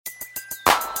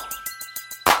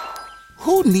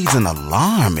Who needs an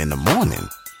alarm in the morning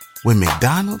when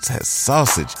McDonald's has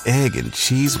sausage, egg, and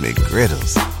cheese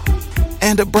McGriddles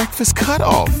and a breakfast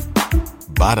cutoff?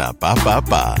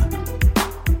 Ba-da-ba-ba-ba.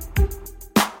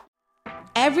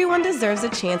 Everyone deserves a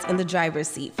chance in the driver's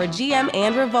seat. For GM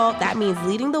and Revolt, that means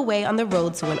leading the way on the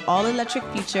road to an all-electric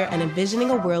future and envisioning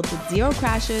a world with zero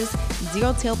crashes,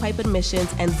 zero tailpipe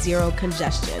emissions, and zero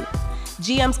congestion.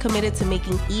 GM's committed to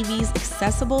making EVs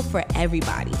accessible for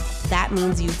everybody. That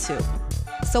means you too.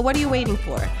 So what are you waiting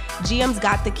for? GM's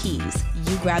got the keys.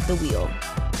 You grab the wheel.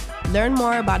 Learn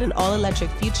more about an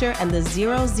all-electric future and the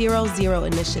 000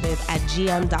 initiative at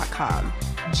gm.com.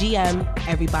 GM,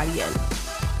 everybody in.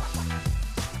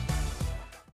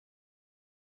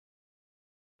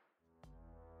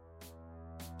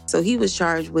 So he was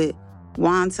charged with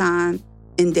wanton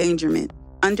endangerment.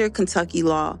 Under Kentucky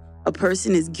law, a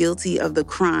person is guilty of the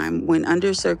crime when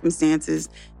under circumstances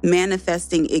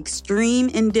manifesting extreme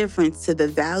indifference to the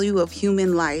value of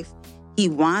human life, he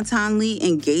wantonly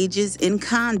engages in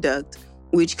conduct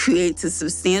which creates a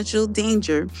substantial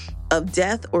danger of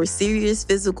death or serious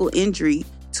physical injury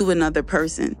to another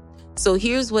person. So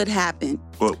here's what happened.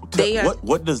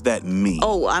 What does that mean?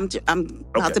 Oh, I'm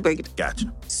about to break it.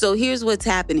 Gotcha. So here's what's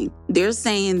happening. They're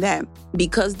saying that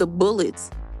because the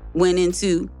bullets went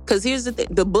into, because here's the thing,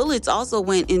 the bullets also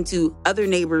went into other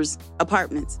neighbors'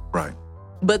 apartments. Right.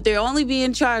 But they're only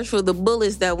being charged for the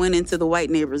bullets that went into the white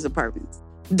neighbors' apartments.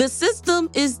 The system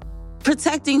is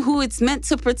protecting who it's meant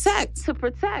to protect. To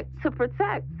protect, to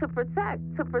protect, to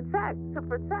protect, to protect, to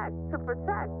protect, to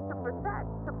protect, to protect,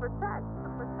 to protect,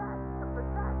 to protect, to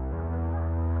protect.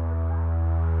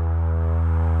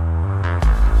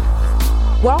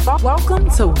 Welcome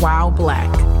to Wow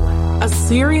Black, a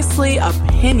seriously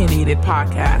opinionated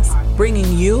podcast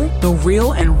bringing you the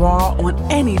real and raw on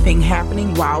anything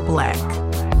happening while Black.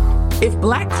 If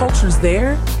Black culture's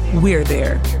there, we're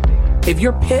there. If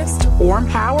you're pissed or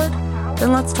empowered,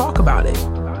 then let's talk about it.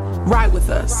 Ride with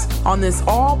us on this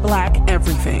all Black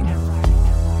everything.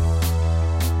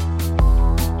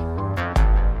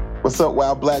 What's up,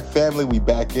 Wow Black family? We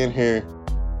back in here.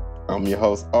 I'm your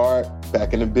host, Art,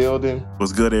 back in the building.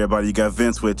 What's good, everybody? You got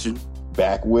Vince with you.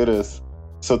 Back with us.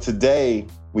 So today,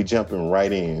 we jumping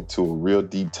right into a real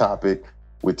deep topic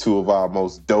with two of our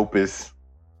most dopest,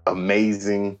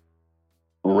 amazing,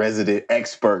 resident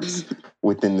experts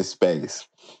within the space.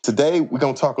 Today, we're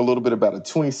going to talk a little bit about a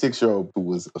 26-year-old who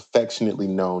was affectionately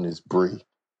known as Bree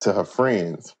to her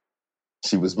friends.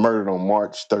 She was murdered on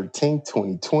March 13,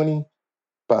 2020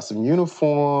 by some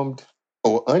uniformed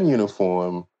or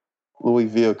ununiformed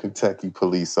Louisville, Kentucky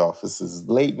police officers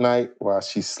late night while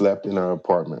she slept in her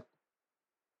apartment.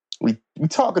 We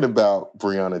talking about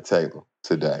Breonna Taylor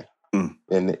today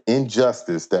and the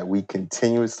injustice that we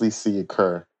continuously see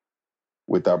occur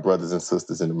with our brothers and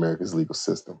sisters in America's legal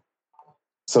system.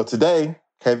 So today,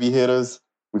 heavy hitters,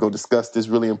 we're going to discuss this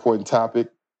really important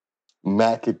topic.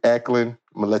 Mac and Ecleynne,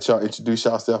 I'm going to let y'all introduce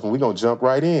yourself and we're going to jump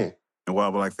right in. And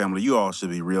Wild Black family, you all should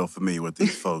be real familiar with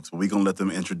these folks, but we're going to let them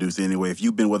introduce anyway. If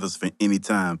you've been with us for any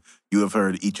time, you have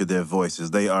heard each of their voices.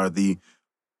 They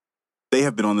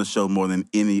have been on the show more than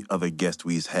any other guest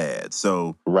we've had.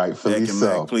 So, rightfully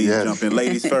so. Mac, please jump in.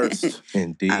 Ladies first.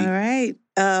 Indeed. All right.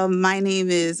 My name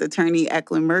is Attorney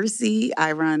Ecleynne Mercy.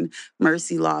 I run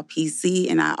Mercy Law PC,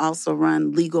 and I also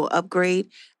run Legal Upgrade.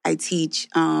 I teach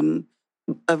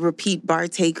repeat bar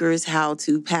takers how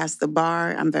to pass the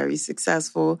bar. I'm very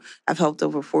successful. I've helped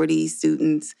over 40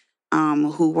 students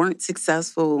who weren't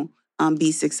successful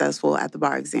be successful at the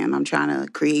bar exam. I'm trying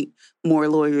to create more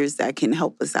lawyers that can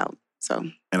help us out. So.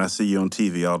 And I see you on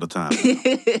TV all the time.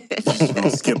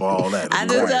 Don't skip all that. I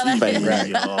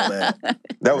just all that.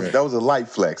 That was a light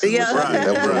flex. Yeah.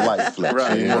 That was a light flex.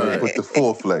 Right. You didn't put the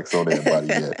full flex on everybody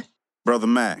yet. Brother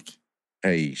Mac.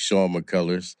 Hey, Sean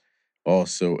McCullers,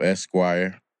 also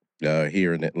Esquire,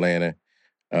 here in Atlanta,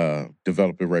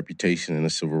 developed a reputation in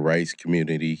the civil rights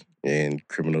community and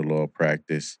criminal law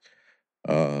practice.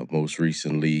 Most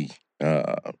recently,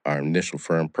 our initial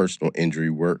firm, Personal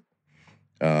Injury Work,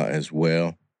 as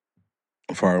well.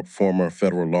 Former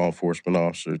federal law enforcement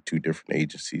officer, 2 different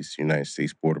agencies, the United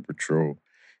States Border Patrol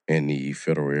and the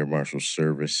Federal Air Marshal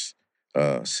Service,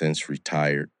 since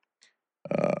retired.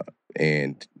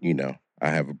 And, I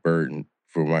have a burden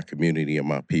for my community and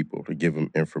my people to give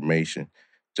them information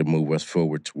to move us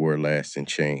forward toward lasting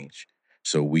change.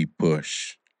 So we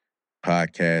push.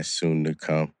 Podcasts soon to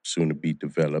come, soon to be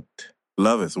developed.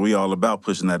 Love it. So we all about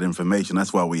pushing that information.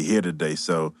 That's why we're here today.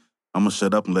 So I'm going to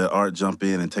shut up and let Art jump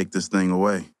in and take this thing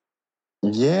away.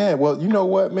 Yeah, well, you know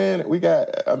what, man? We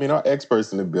got, our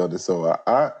experts in the building. So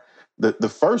the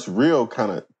first real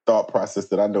kind of thought process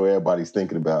that I know everybody's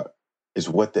thinking about is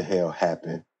what the hell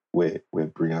happened with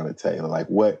Breonna Taylor? Like,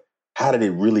 how did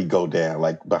it really go down?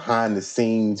 Like, behind the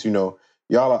scenes, y'all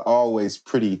are always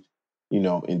pretty,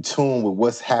 in tune with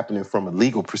what's happening from a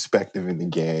legal perspective in the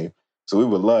game. So we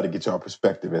would love to get y'all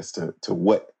perspective as to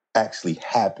what actually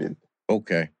happened.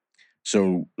 Okay.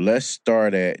 So let's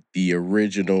start at the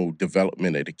original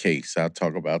development of the case. I'll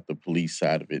talk about the police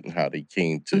side of it and how they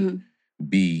came to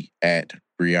be at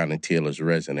Breonna Taylor's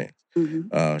residence.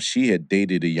 She had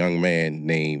dated a young man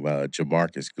named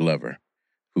Jamarcus Glover,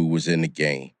 who was in the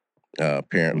game.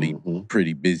 Apparently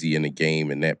pretty busy in the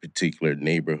game in that particular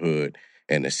neighborhood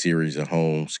and a series of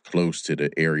homes close to the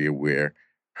area where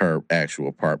her actual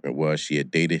apartment was. She had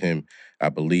dated him. I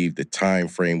believe the time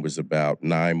frame was about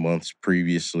 9 months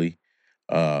previously.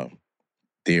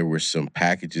 There were some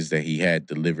packages that he had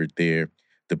delivered there.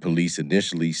 The police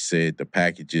initially said the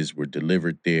packages were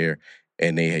delivered there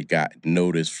and they had got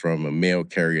notice from a mail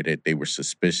carrier that they were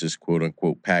suspicious, quote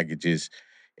unquote, packages.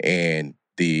 And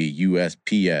the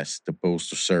USPS, the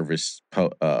Postal Service,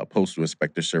 Postal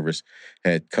Inspector Service,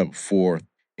 had come forth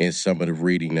in some of the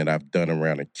reading that I've done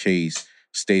around the case,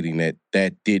 stating that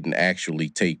that didn't actually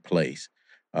take place.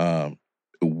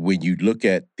 When you look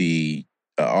at the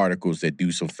articles that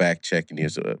do some fact checking,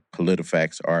 there's a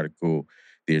PolitiFacts article,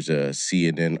 there's a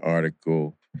CNN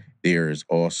article, there's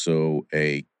also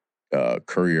a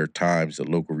Courier Times, a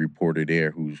local reporter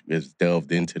there who has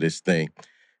delved into this thing.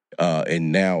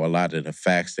 And now a lot of the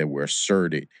facts that were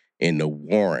asserted in the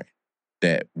warrant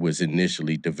that was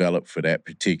initially developed for that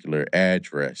particular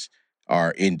address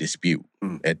are in dispute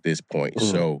at this point.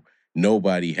 So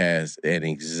nobody has an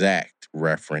exact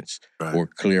reference or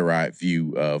clear-eyed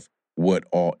view of what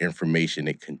all information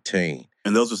it contained.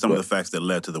 And those are some of the facts that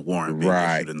led to the warrant being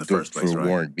issued in the first place, for right?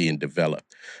 warrant being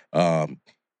developed.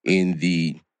 In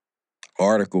the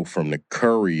article from the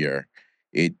Courier,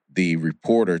 the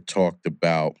reporter talked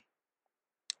about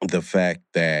the fact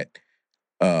that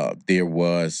there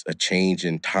was a change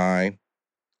in time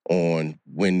on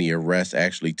when the arrest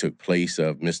actually took place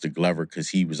of Mr. Glover because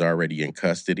he was already in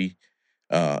custody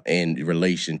in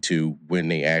relation to when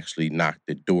they actually knocked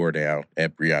the door down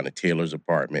at Breonna Taylor's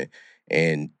apartment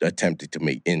and attempted to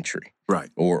make entry. Right.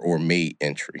 Or made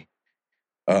entry.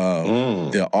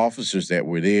 The officers that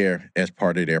were there as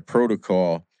part of their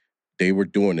protocol, they were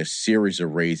doing a series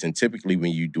of raids. And typically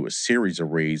when you do a series of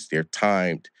raids, they're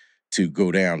timed to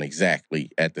go down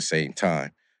exactly at the same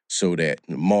time so that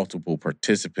multiple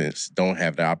participants don't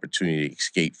have the opportunity to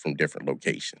escape from different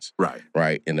locations. Right.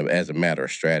 Right. And as a matter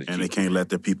of strategy. And they can't let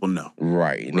their people know.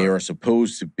 Right. And there are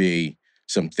supposed to be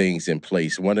some things in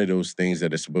place. One of those things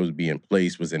that are supposed to be in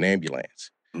place was an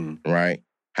ambulance. Right.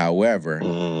 However,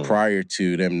 prior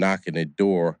to them knocking the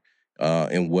door,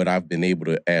 and what I've been able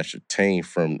to ascertain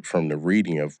from the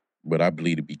reading of what I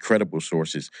believe to be credible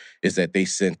sources is that they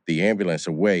sent the ambulance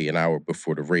away an hour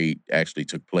before the raid actually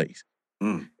took place.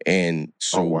 And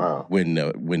so when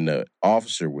the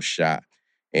officer was shot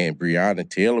and Breonna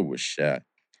Taylor was shot,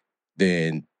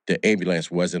 then the ambulance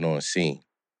wasn't on scene.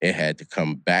 It had to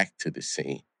come back to the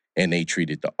scene. And they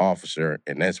treated the officer,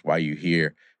 and that's why you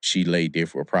hear she laid there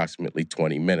for approximately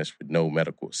 20 minutes with no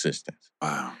medical assistance.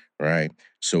 Wow. Right?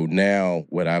 So now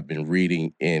what I've been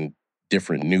reading in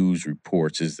different news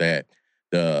reports is that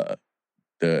the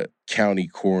county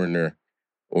coroner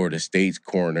or the state's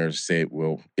coroner said,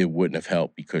 well, it wouldn't have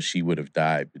helped because she would have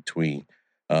died between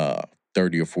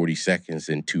 30 or 40 seconds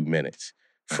and 2 minutes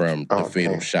from the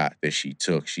fatal shot that she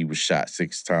took. She was shot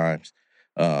 6 times.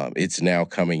 It's now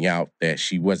coming out that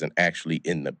she wasn't actually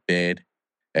in the bed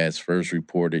as first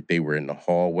reported. They were in the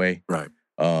hallway. Right.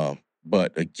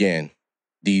 But again,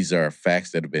 these are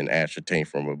facts that have been ascertained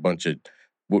from a bunch of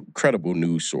credible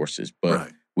news sources,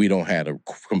 but we don't have a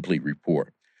complete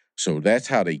report. So that's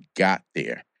how they got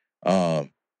there.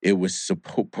 It was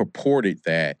purported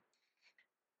that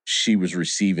she was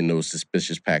receiving those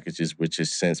suspicious packages, which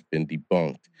has since been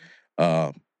debunked.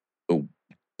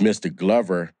 Mr.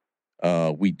 Glover,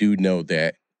 we do know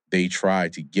that they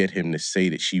tried to get him to say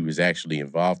that she was actually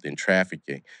involved in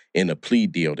trafficking in a plea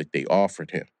deal that they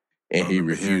offered him. And he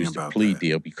refused the plea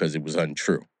deal because it was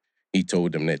untrue. He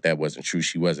told them that that wasn't true.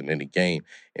 She wasn't in the game.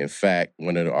 In fact,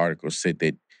 one of the articles said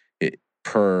that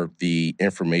per the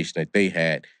information that they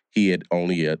had, he had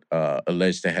only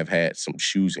alleged to have had some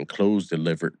shoes and clothes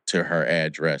delivered to her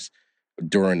address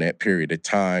during that period of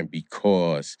time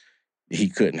because he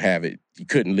couldn't have it. He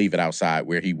couldn't leave it outside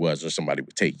where he was or somebody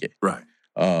would take it. Right.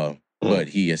 But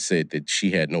he has said that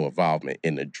she had no involvement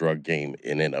in the drug game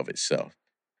in and of itself.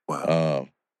 Wow.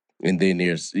 And then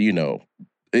there's,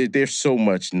 there's so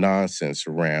much nonsense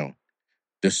around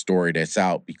the story that's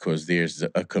out because there's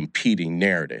a competing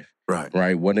narrative. Right.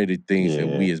 Right? One of the things that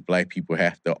we as Black people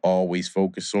have to always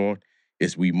focus on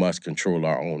is we must control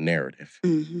our own narrative.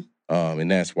 Mm-hmm.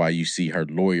 And that's why you see her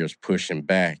lawyers pushing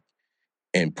back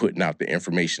and putting out the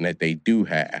information that they do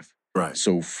have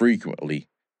so frequently,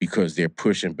 because they're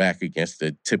pushing back against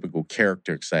the typical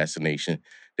character assassination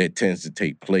that tends to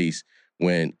take place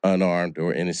when unarmed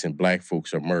or innocent Black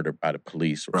folks are murdered by the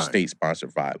police or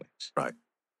state-sponsored violence. Right.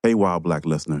 Hey, Wild Black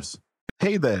listeners.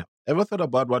 Hey there. Ever thought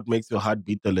about what makes your heart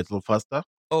beat a little faster?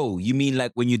 Oh, you mean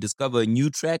like when you discover a new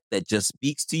track that just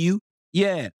speaks to you?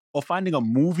 Yeah, or finding a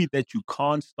movie that you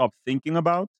can't stop thinking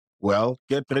about? Well,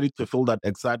 get ready to feel that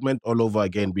excitement all over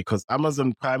again, because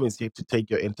Amazon Prime is here to take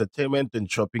your entertainment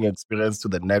and shopping experience to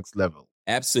the next level.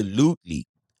 Absolutely.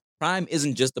 Prime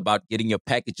isn't just about getting your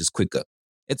packages quicker.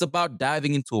 It's about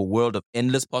diving into a world of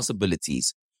endless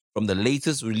possibilities, from the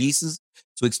latest releases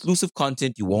to exclusive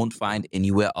content you won't find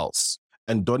anywhere else.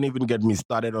 And don't even get me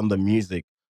started on the music.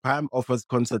 Prime offers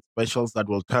concert specials that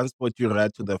will transport you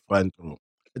right to the front row.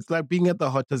 It's like being at the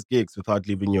hottest gigs without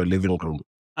leaving your living room.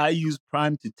 I use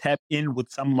Prime to tap in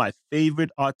with some of my favorite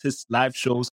artists' live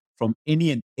shows from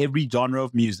any and every genre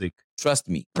of music. Trust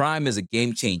me, Prime is a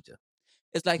game changer.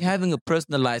 It's like having a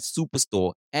personalized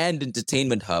superstore and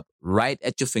entertainment hub right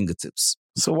at your fingertips.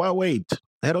 So why wait?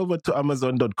 Head over to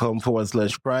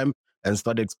amazon.com/Prime and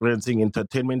start experiencing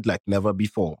entertainment like never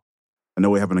before. I know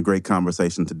we're having a great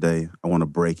conversation today. I want to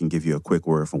break and give you a quick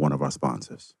word from one of our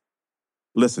sponsors.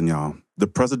 Listen, y'all, the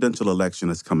presidential election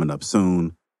is coming up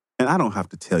soon, and I don't have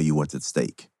to tell you what's at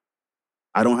stake.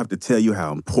 I don't have to tell you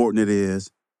how important it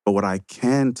is, but what I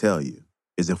can tell you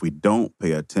is if we don't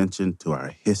pay attention to our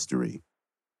history,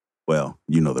 well,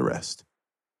 you know the rest.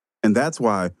 And that's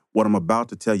why what I'm about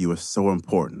to tell you is so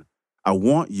important. I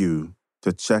want you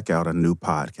to check out a new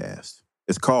podcast.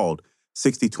 It's called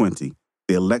 6020,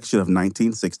 The Election of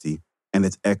 1960 and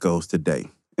Its Echoes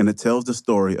Today. And it tells the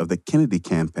story of the Kennedy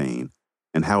campaign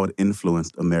and how it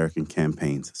influenced American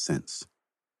campaigns since.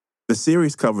 The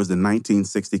series covers the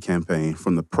 1960 campaign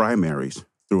from the primaries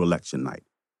through election night,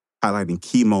 highlighting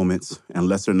key moments and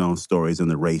lesser-known stories in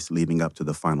the race leading up to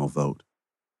the final vote,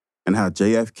 and how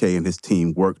JFK and his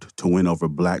team worked to win over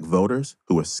Black voters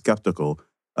who were skeptical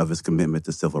of his commitment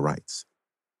to civil rights.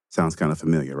 Sounds kind of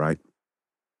familiar, right?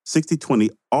 6020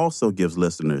 also gives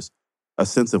listeners a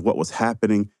sense of what was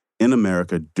happening in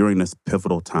America during this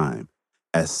pivotal time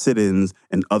as sit-ins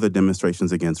and other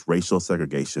demonstrations against racial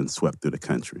segregation swept through the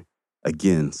country.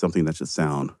 Again, something that should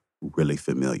sound really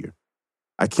familiar.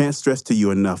 I can't stress to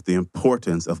you enough the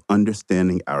importance of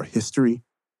understanding our history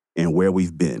and where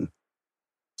we've been.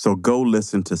 So go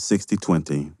listen to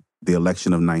 6020, The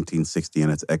Election of 1960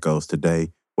 and Its Echoes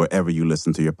Today, wherever you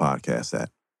listen to your podcast at.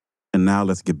 And now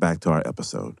let's get back to our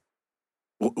episode.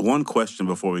 One question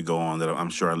before we go on that I'm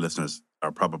sure our listeners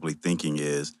are probably thinking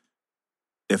is,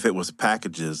 if it was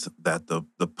packages that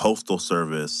the Postal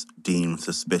Service deemed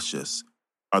suspicious,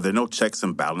 are there no checks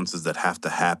and balances that have to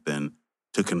happen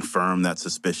to confirm that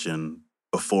suspicion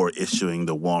before issuing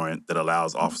the warrant that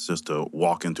allows officers to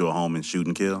walk into a home and shoot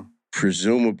and kill?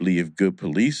 Presumably, if good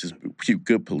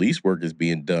police work is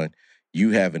being done,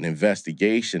 you have an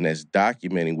investigation that's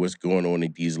documenting what's going on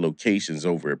in these locations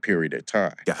over a period of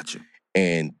time. Gotcha.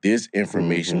 And this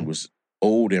information was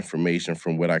old information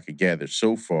from what I could gather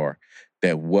so far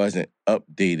that wasn't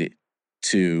updated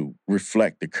to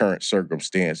reflect the current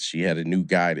circumstance. She had a new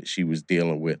guy that she was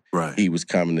dealing with. Right. He was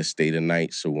coming to stay the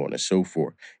night, so on and so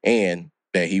forth. And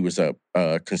that he was a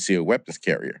concealed weapons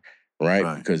carrier,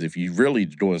 right? Because if you're really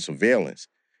doing surveillance,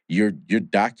 you're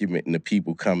documenting the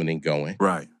people coming and going.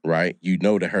 Right. Right? You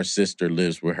know that her sister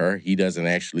lives with her. He doesn't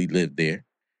actually live there,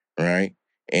 right?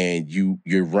 And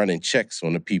you're running checks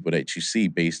on the people that you see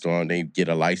based on they get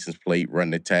a license plate, run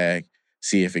the tag,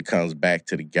 see if it comes back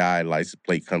to the guy, license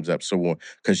plate comes up, so on,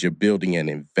 because you're building an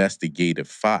investigative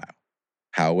file.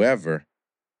 However,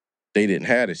 they didn't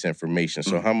have this information,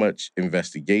 so how much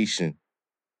investigation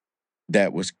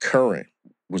that was current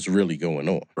was really going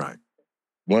on? Right.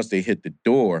 Once they hit the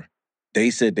door,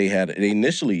 they said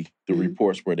the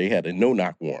reports were they had a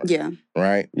no-knock warrant. Yeah.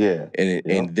 Right? Yeah.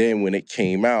 And then when it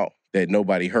came out that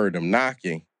nobody heard them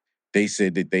knocking, they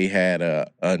said that they had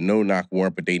a no-knock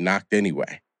warrant, but they knocked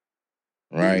anyway.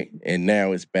 Right? And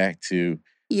now it's back to,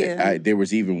 there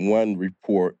was even one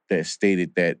report that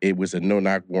stated that it was a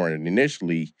no-knock warrant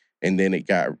initially, and then it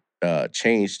got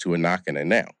changed to a knock and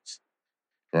announce.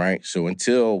 Right? So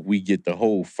until we get the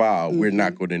whole file, we're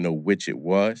not going to know which it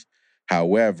was.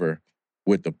 However,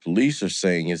 what the police are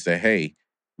saying is that, hey,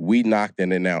 we knocked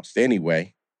and announced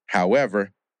anyway.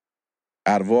 However,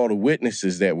 out of all the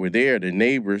witnesses that were there, the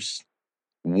neighbors,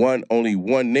 only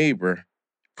one neighbor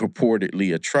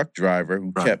purportedly a truck driver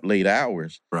who kept late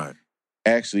hours,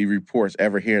 actually reports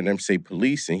ever hearing them say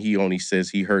police, and he only says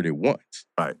he heard it once.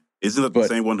 Right. Isn't it the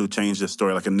same one who changed his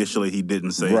story? Like initially he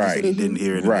didn't say it, he said he didn't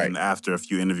hear it, and then after a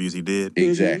few interviews he did?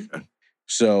 Exactly.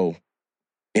 So,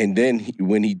 and then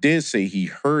when he did say he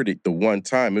heard it the one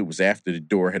time, it was after the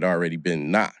door had already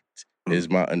been knocked, is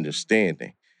my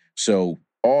understanding. So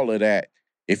all of that,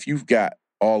 if you've got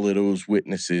all of those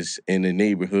witnesses in the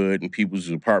neighborhood and people's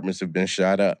apartments have been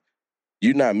shot up,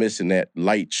 you're not missing that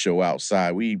light show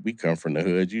outside. We come from the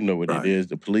hood. You know what it is.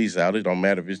 The police out. It don't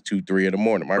matter if it's 2, 3 in the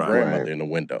morning. My grandmother in the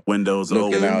window. Windows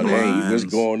looking open, out, hey, what's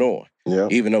going on?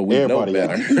 Yep. Even though we Everybody know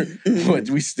better. But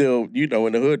we still, in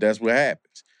the hood, that's what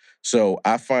happens. So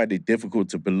I find it difficult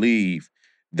to believe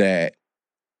that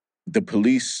the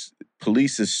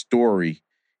police's story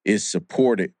is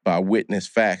supported by witness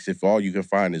facts if all you can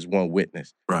find is one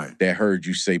witness that heard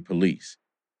you say police.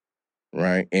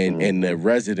 Right? And the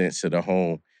residents of the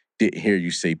home didn't hear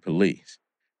you say police.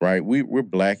 Right? We're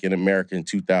Black in America in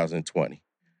 2020.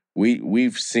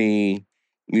 We've seen,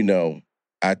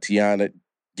 Atiana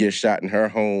get shot in her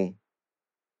home.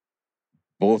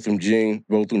 Botham Jean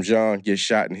get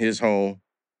shot in his home.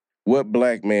 What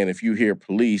Black man, if you hear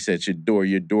police at your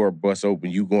door busts open,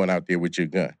 you going out there with your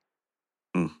gun?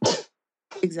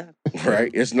 Exactly.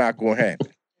 Right? It's not going to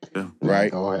happen.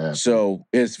 Right? So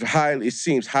it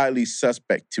seems highly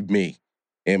suspect to me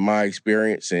in my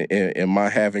experience and my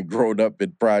having grown up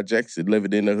in projects and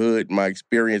living in the hood, my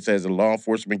experience as a law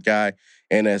enforcement guy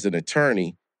and as an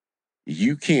attorney.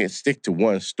 You can't stick to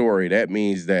one story. That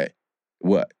means that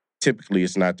typically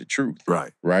it's not the truth.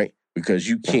 Right? Because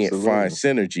you can't find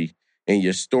synergy in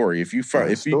your story. If you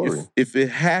find if it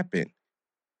happened,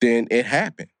 then it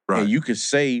happened. And you could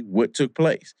say what took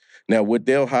place. Now, what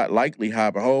they'll likely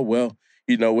happen,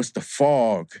 it's the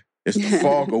fog. It's the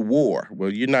fog of war.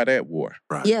 Well, you're not at war.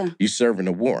 Yeah. You're serving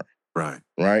a warrant.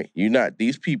 Right? You're not,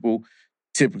 these people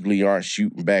typically aren't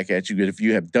shooting back at you. If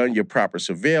you have done your proper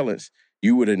surveillance,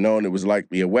 you would have known it was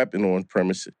likely a weapon on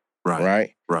premises.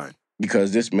 Right?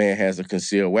 Because this man has a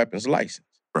concealed weapons license.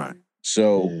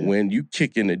 So when you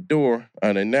kick in the door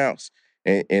unannounced,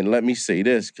 and let me say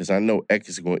this, because I know Ek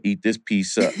is going to eat this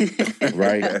piece up,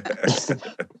 right?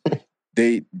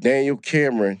 Daniel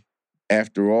Cameron,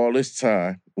 after all this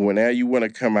time, when now you want to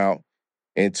come out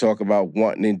and talk about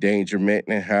wanton endangerment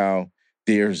and how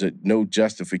there's no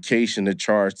justification to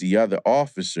charge the other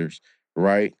officers,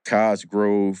 right?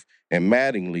 Cosgrove and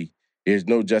Mattingly, there's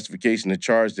no justification to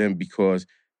charge them because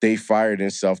they fired in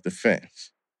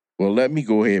self-defense. Well, let me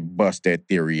go ahead and bust that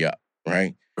theory up,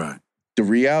 right? The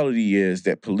reality is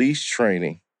that police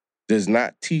training does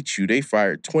not teach you. They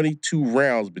fired 22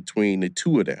 rounds between the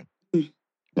two of them,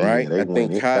 right? Yeah, I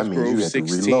think Cosgrove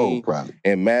 16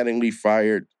 and Mattingly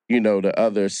fired, the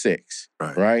other 6,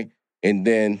 right? And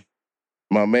then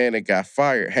my man that got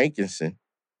fired, Hankinson,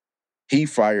 he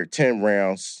fired 10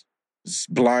 rounds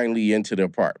blindly into the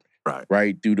apartment,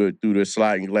 right? Through the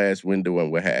sliding glass window and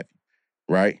what have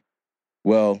you, right?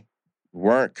 Well,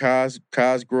 weren't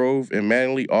Cosgrove and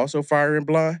Mattingly also firing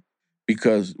blind?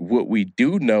 Because what we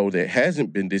do know that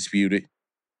hasn't been disputed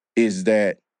is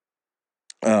that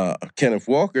Kenneth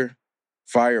Walker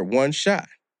fired one shot.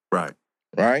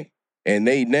 Right? And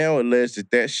they now allege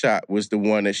that shot was the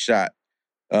one that shot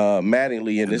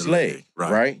Mattingly in his leg.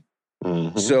 Right?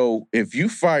 Mm-hmm. So if you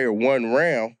fire one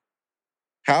round,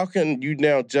 how can you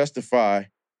now justify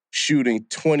shooting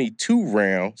 22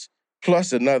 rounds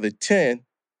plus another 10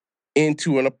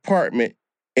 into an apartment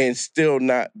and still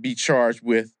not be charged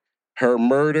with her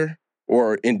murder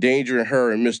or endangering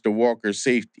her and Mr. Walker's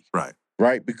safety?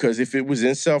 Right? Because if it was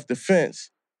in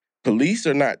self-defense, police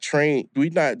are not trained. We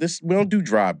don't do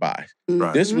drive-bys.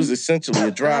 This was essentially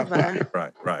a drive-by.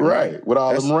 Right. With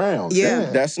all them rounds. Yeah.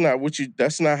 That's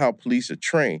not how police are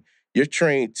trained. You're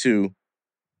trained to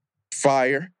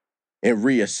fire and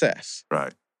reassess.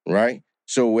 Right?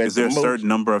 So is there a certain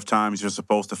number of times you're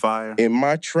supposed to fire? In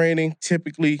my training,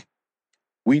 typically,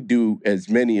 we do as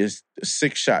many as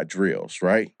 6-shot drills,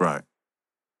 right?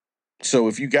 So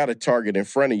if you got a target in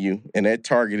front of you and that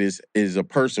target is a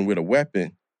person with a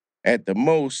weapon, at the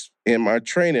most, in my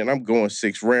training, I'm going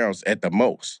 6 rounds at the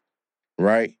most,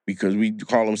 right? Because we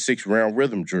call them 6-round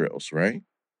rhythm drills, right?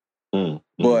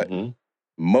 But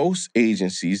most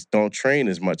agencies don't train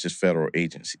as much as federal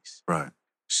agencies.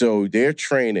 So they're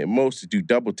trained at most to do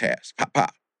double taps, pop,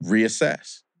 pop,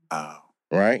 reassess.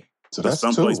 Right? So that's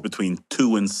someplace between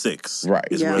 2 and 6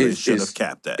 is where they should have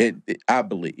capped that. I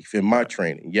believe, in my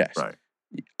training, yes.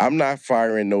 I'm not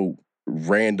firing no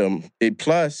random.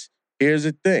 Plus, here's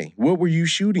the thing. What were you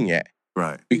shooting at?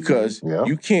 Because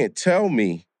you can't tell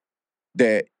me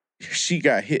that she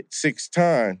got hit 6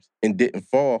 times and didn't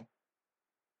fall.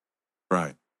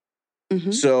 Right.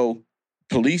 Mhm. So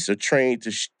police are trained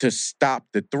to stop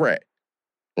the threat,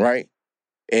 right?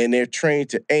 And they're trained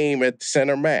to aim at the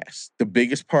center mass, the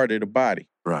biggest part of the body.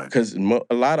 Right. Because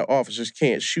a lot of officers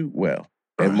can't shoot well.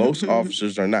 And Right. most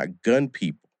officers are not gun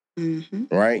people,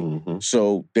 Mhm. right? Mm-hmm.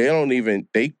 So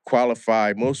they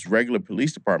qualify, most regular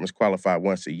police departments qualify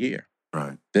once a year.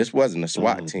 Right. This wasn't a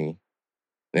SWAT team.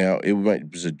 Now, it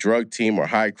was a drug team or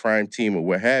high crime team or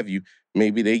what have you.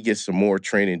 Maybe they get some more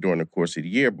training during the course of the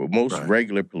year, but most Right.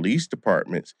 regular police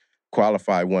departments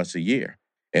qualify once a year.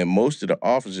 And most of the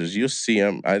officers, you'll see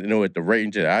them, I know at the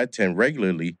range that I attend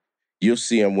regularly, you'll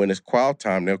see them when it's qual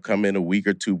time, they'll come in a week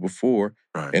or two before,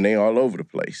 Right. and they all over the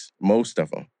place, most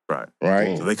of them, Right.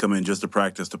 right? So they come in just to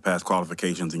practice, to pass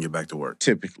qualifications, and get back to work.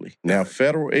 Typically. Now,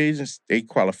 federal agents, they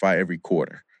qualify every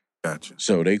quarter. Gotcha.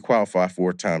 So they qualify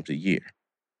 4 times a year.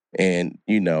 And,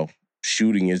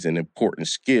 shooting is an important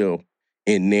skill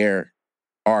in their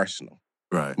arsenal.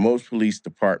 Right. Most police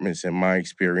departments, in my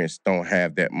experience, don't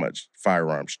have that much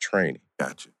firearms training.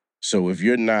 Gotcha. So if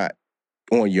you're not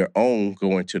on your own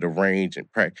going to the range and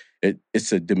practice,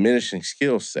 it's a diminishing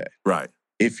skill set. Right.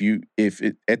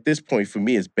 At this point, for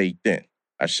me, it's baked in.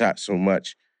 I shot so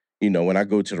much, when I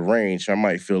go to the range, I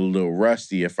might feel a little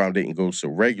rusty if I didn't go so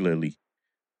regularly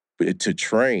to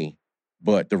train.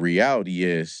 But the reality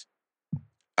is,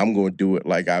 I'm going to do it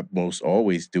like I most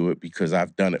always do it because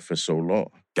I've done it for so long.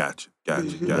 Gotcha.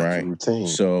 Right. Routine.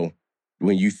 So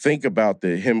when you think about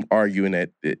him arguing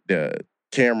that the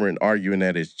Cameron arguing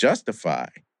that it's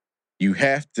justified, you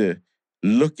have to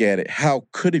look at it. How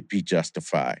could it be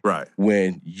justified? Right.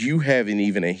 When you haven't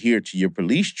even adhered to your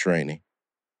police training,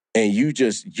 and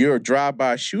you're a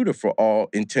drive-by shooter for all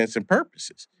intents and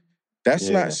purposes. That's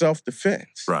not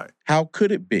self-defense. Right. How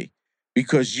could it be?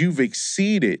 Because you've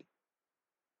exceeded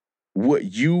what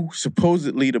you,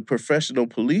 supposedly the professional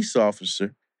police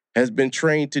officer, has been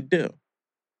trained to do,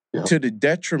 to the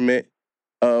detriment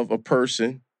of a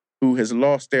person who has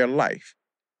lost their life.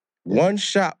 One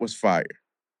shot was fired,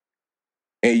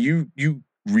 and you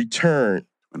returned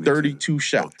 32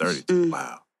 shots. 32.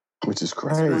 Wow. Which is It's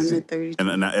 1 crazy. to 32.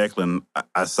 And now, Ecleynne,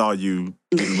 I saw you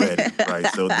getting ready, right?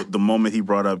 So the moment he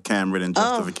brought up Cameron and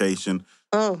justification,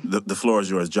 the floor is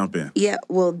yours. Jump in. Yeah,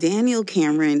 well, Daniel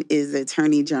Cameron is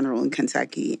Attorney General in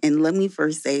Kentucky. And let me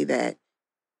first say that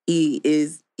he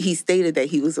stated that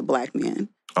he was a black man.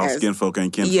 All skin folk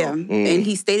ain't kinfolk. Yeah, and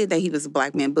he stated that he was a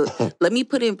black man. But let me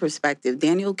put it in perspective.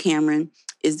 Daniel Cameron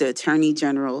is the Attorney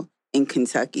General in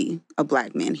Kentucky, a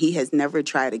black man. He has never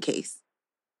tried a case.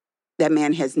 That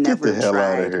man has never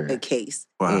tried a case.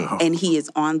 Wow. And he is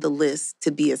on the list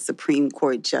to be a Supreme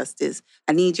Court justice.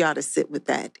 I need y'all to sit with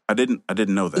that. I didn't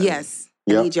know that. Yes.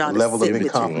 I need y'all to level sit of with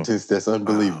incompetence that's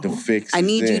unbelievable. I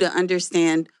need you to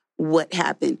understand what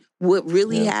happened. What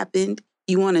really happened.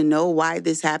 You want to know why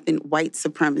this happened? White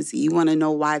supremacy. You want to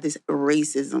know why this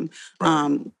racism,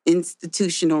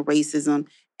 institutional racism,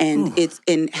 and it's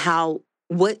in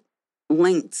what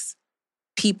lengths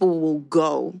people will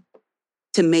go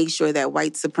to make sure that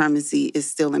white supremacy is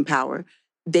still in power.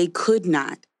 They could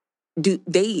not do.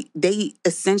 They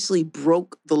essentially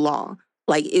broke the law.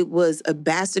 Like it was a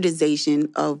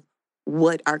bastardization of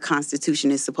what our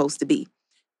Constitution is supposed to be.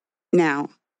 Now,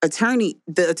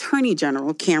 the Attorney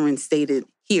General, Cameron, stated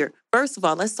here, first of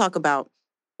all, let's talk about,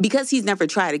 because he's never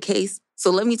tried a case, so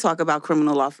let me talk about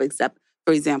criminal law, for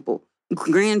example,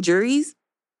 grand juries.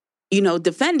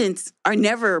 Defendants are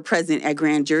never present at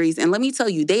grand juries. And let me tell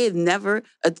you, they have never,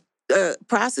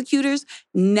 prosecutors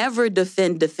never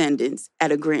defend defendants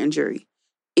at a grand jury.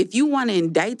 If you want to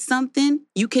indict something,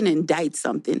 you can indict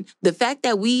something. The fact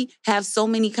that we have so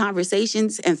many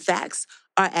conversations and facts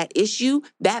are at issue,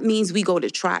 that means we go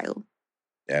to trial.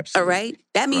 Absolutely. All right?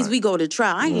 That means we go to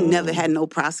trial. I ain't never had no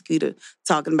prosecutor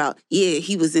talking about,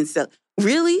 he was in cell.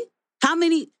 Really? How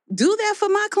many? Do that for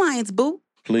my clients, boo.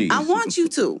 Please. I want you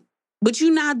to. But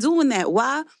you're not doing that.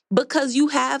 Why? Because you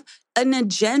have an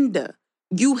agenda.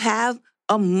 You have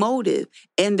a motive,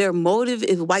 and their motive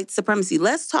is white supremacy.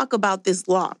 Let's talk about this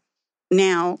law.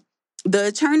 Now, the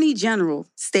Attorney General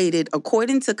stated,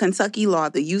 according to Kentucky law,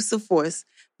 the use of force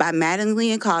by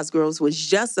Mattingly and Cosgroves was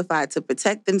justified to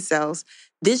protect themselves.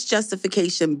 This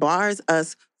justification bars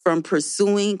us from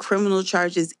pursuing criminal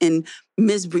charges in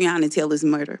Ms. Breonna Taylor's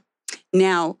murder.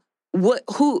 Now,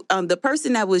 the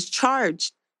person that was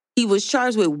charged, he was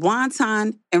charged with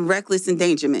wanton and reckless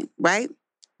endangerment, right?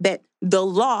 That the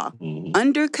law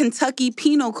under Kentucky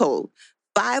Penal Code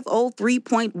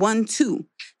 503.12,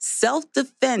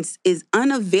 self-defense is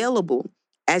unavailable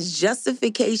as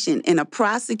justification in a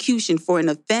prosecution for an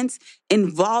offense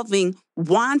involving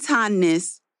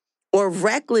wantonness or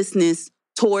recklessness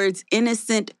towards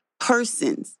innocent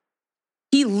persons.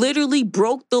 He literally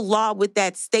broke the law with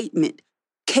that statement.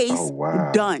 Case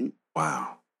done.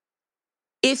 Wow.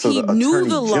 If So he the knew Attorney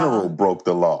the General law, broke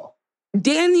the law.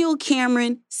 Daniel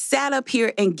Cameron sat up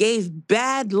here and gave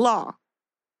bad law.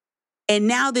 And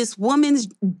now this woman's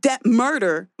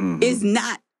murder is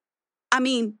not, I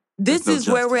mean, this is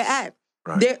where we're at.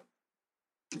 Right.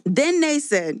 Then they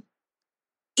said,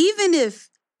 even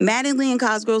if Madeline and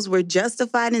Cosgroves were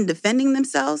justified in defending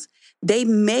themselves, they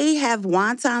may have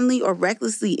wantonly or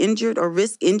recklessly injured or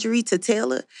risked injury to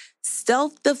Taylor.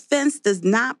 Self-defense does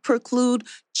not preclude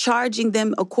charging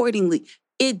them accordingly.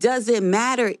 It doesn't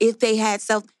matter if they had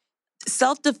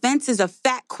self-defense is a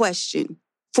fact question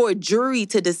for a jury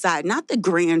to decide, not the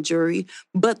grand jury,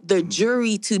 but the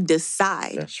jury to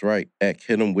decide. That's right. Hit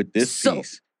them with this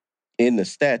piece. In the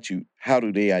statute, how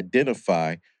do they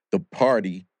identify the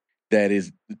party that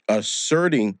is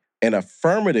asserting an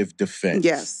affirmative defense?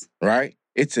 Yes. Right?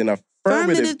 It's an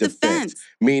affirmative defense,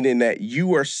 meaning that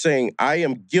you are saying, I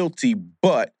am guilty,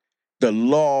 but the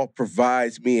law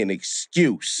provides me an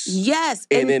excuse. Yes.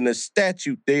 And in the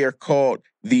statute, they are called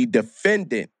the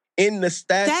defendant in the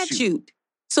statute.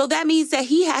 So that means that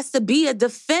he has to be a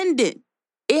defendant.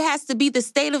 It has to be the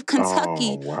state of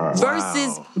Kentucky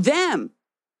versus them.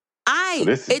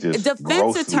 The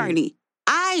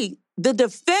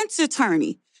defense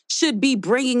attorney should be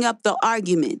bringing up the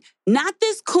argument. Not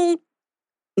this coon,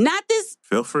 not this.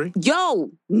 Feel free.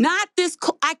 Not this.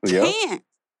 I can't.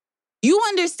 You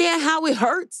understand how it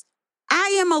hurts?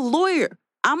 I am a lawyer.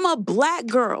 I'm a Black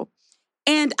girl.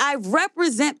 And I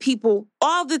represent people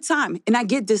all the time. And I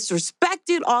get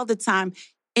disrespected all the time.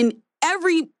 And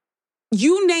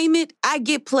you name it, I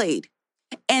get played.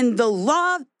 And the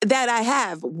law that I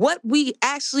have, what we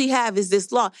actually have is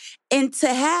this law. And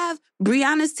to have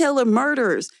Breonna Taylor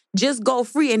murderers just go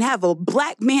free and have a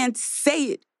Black man say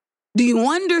it, do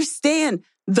you understand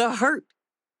the hurt?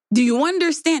 Do you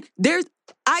understand?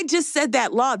 I just said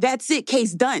that law. That's it.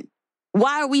 Case done.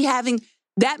 Why are we having,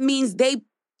 that means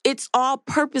it's all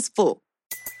purposeful.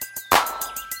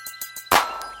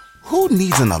 Who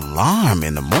needs an alarm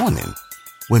in the morning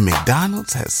when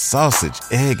McDonald's has sausage,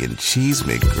 egg, and cheese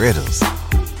McGriddles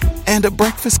and a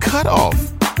breakfast cutoff?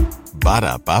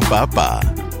 Ba-da-ba-ba-ba.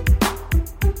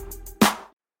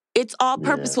 It's all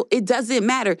purposeful. It doesn't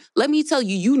matter. Let me tell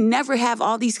you, you never have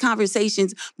all these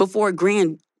conversations before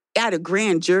at a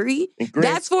grand jury.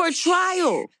 That's for a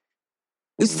trial.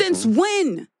 Since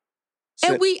when?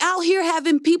 And we out here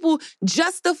having people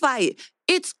justify it.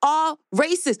 It's all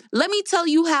racist. Let me tell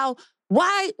you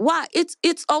why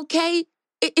it's okay.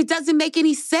 It doesn't make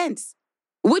any sense.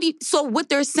 So what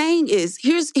they're saying is,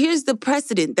 here's the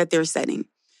precedent that they're setting.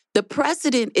 The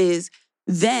precedent is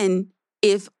then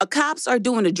if cops are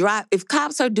doing a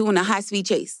high-speed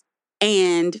chase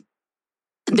and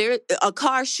a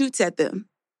car shoots at them,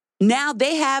 now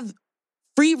they have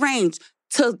free range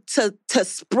to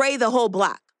spray the whole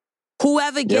block.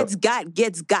 Whoever gets got,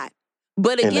 gets got.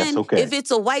 But again, if it's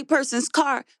a white person's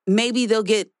car, maybe they'll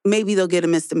get a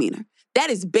misdemeanor. That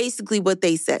is basically what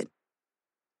they said.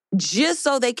 Just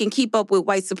so they can keep up with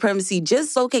white supremacy,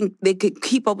 just so they could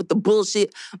keep up with the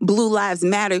bullshit, Blue Lives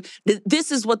Matter.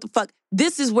 This is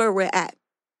this is where we're at.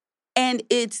 And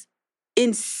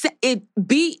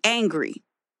be angry.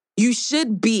 You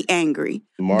should be angry.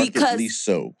 Markedly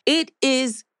so. It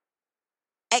is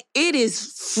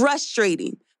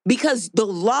frustrating because the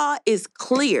law is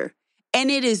clear. And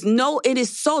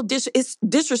it's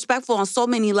disrespectful on so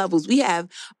many levels. We have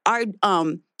our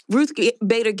Ruth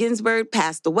Bader Ginsburg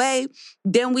passed away.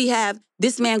 Then we have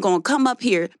this man gonna come up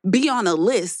here, be on a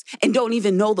list, and don't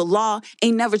even know the law,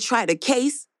 ain't never tried a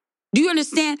case. Do you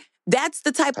understand? That's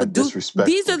the type of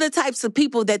these are the types of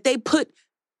people that they put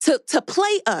to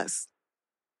play us.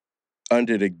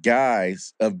 Under the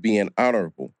guise of being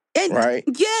honorable. Right?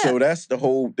 Yeah. So this is the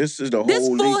whole This legal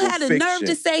fool had a fiction. nerve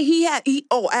to say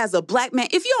as a Black man,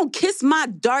 if you don't kiss my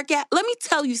dark ass, let me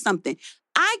tell you something.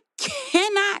 I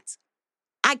cannot,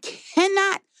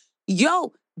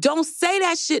 don't say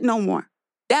that shit no more.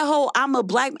 That whole I'm a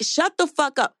Black man, shut the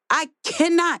fuck up. I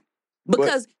cannot.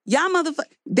 Because y'all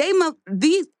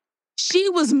motherfuckers, she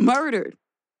was murdered.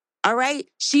 All right?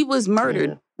 She was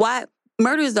murdered. Yeah. Why?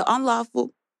 Murder is the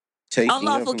unlawful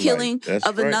killing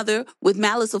of another with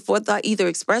malice or forethought, either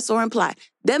express or implied.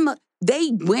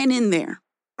 They went in there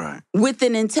with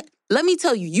an intent. Let me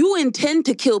tell you, you intend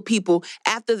to kill people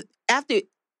after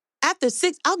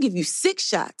 6. I'll give you 6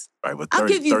 shots. Right, with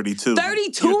 32.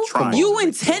 32. You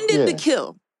intended to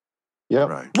kill. Yep.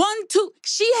 Right. 1, 2.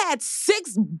 She had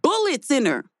 6 bullets in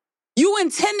her. You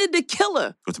intended to kill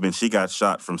her. Which means she got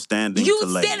shot from standing to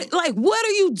laying. Like, what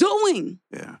are you doing?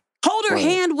 Yeah. Hold her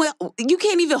hand. Well, you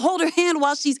can't even hold her hand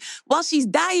while she's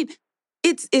dying.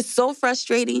 It's so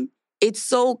frustrating. It's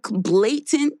so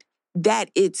blatant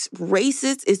that it's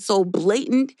racist. It's so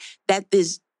blatant that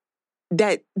this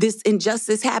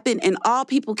injustice happened, and all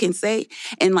people can say,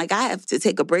 and like I have to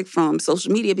take a break from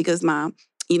social media because my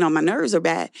nerves are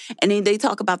bad. And then they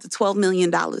talk about the $12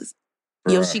 million.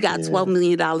 She got $12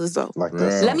 million though. Like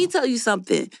that. Let me tell you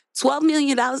something. $12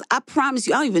 million, I promise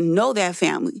you, I don't even know that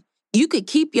family. You could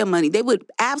keep your money. They would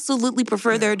absolutely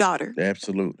prefer their daughter.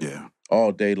 Absolutely. Yeah.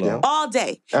 All day long. All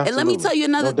day. Absolutely. And let me tell you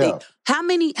another thing. doubt. How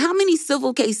many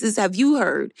civil cases have you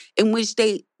heard in which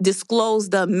they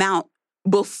disclosed the amount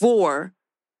before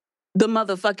the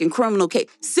motherfucking criminal case?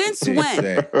 Since when?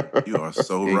 Exactly. You are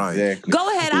so right. Exactly.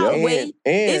 Go ahead, I'll And- wait.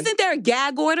 and- Isn't there a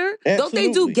gag order? Don't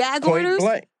they do Absolutely. gag Point orders?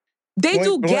 blank. They Point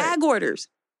do blank. gag orders.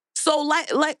 So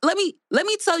like let me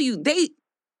tell you, they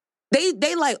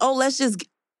like, oh, let's just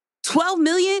 12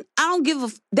 million? I don't give a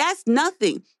that's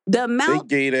nothing. The They amount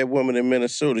gave that woman in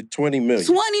Minnesota $20 million.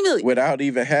 20 million. Without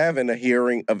even having a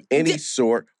hearing of any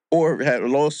sort or had a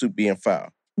lawsuit being filed.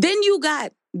 Then you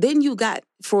got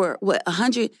for what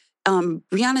 100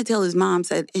 Breonna Taylor's mom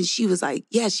said, and she was like,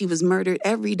 yeah, she was murdered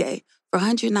every day for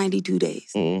 192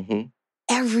 days. Mm-hmm.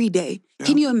 Every day. Yeah.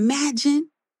 Can you imagine?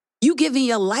 You giving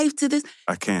your life to this?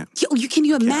 I can't. Can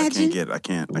you imagine? I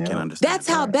can't Yeah. understand. That's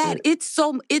how bad.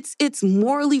 It's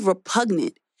morally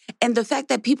repugnant. And the fact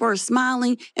that people are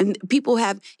smiling and people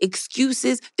have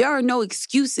excuses, there are no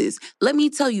excuses. Let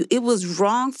me tell you, it was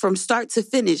wrong from start to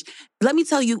finish. Let me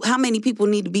tell you how many people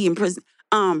need to be in prison.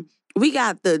 We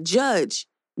got the judge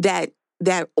that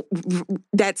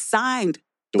signed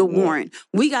the warrant.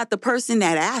 We got the person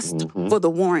that asked for the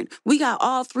warrant. We got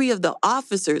all 3 of the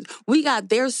officers. We got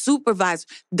their supervisors.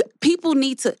 People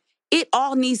it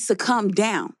all needs to come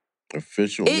down.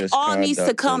 Official It all needs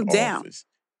to misconduct come in down. office.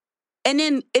 And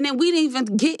then we didn't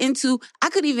even I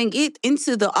couldn't even get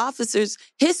into the officers'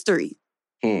 history.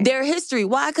 Their history.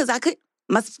 Why? Because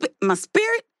my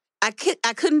spirit, I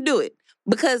couldn't do it.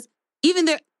 Because even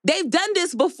they've done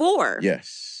this before.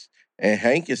 Yes. And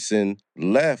Hankerson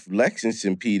left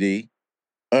Lexington PD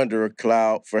under a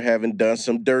cloud for having done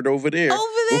some dirt over there.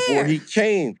 Before he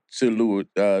came to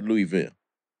Louisville.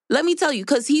 Let me tell you,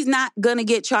 because he's not going to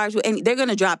get charged with any. They're going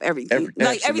to drop everything.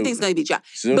 Everything's going to be dropped.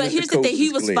 But here's the thing. He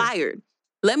was fired.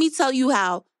 Let me tell you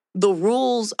how the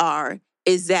rules are,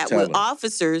 is that with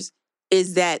officers,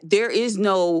 is that there is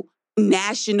no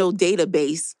national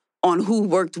database on who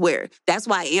worked where. That's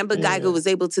why Amber Geiger was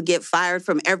able to get fired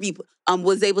from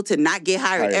was able to not get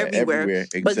hired everywhere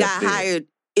but got hired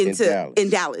in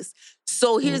Dallas.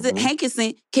 So here's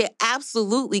Hankerson can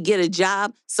absolutely get a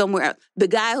job somewhere else.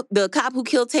 The cop who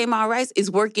killed Tamar Rice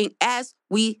is working as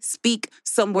we speak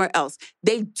somewhere else.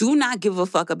 They do not give a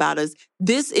fuck about us.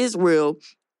 This is real.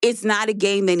 It's not a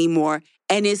game anymore.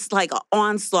 And it's like an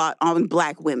onslaught on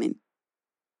Black women.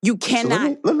 You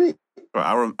cannot. So let me.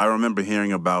 I remember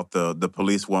hearing about the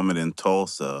police woman in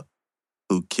Tulsa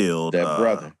who killed that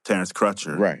brother, Terrence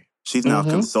Crutcher. Right. She's now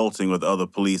consulting with other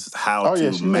police how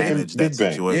to manage that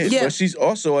situation. Yeah, but she's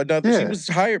also another. She was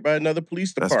hired by another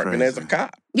police department as a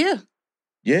cop. Yeah.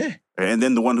 Yeah. And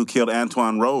then the one who killed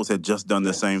Antoine Rose had just done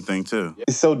the same thing too.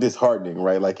 It's so disheartening,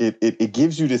 right? Like it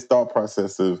gives you this thought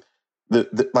process of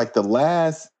the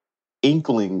last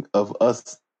inkling of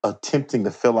us attempting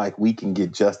to feel like we can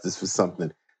get justice for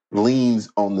something leans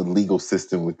on the legal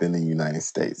system within the United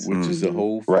States. Which is a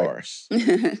whole farce.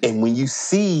 And when you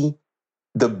see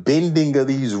the bending of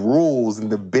these rules and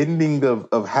the bending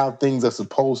of how things are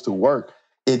supposed to work,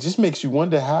 it just makes you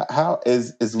wonder how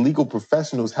as legal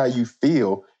professionals, how you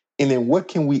feel, and then what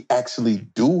can we actually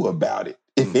do about it,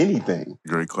 if anything?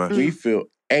 Great question. We feel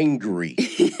angry.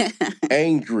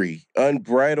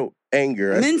 Unbridled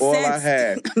anger. That's all I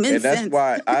have. And that's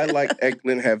why I, like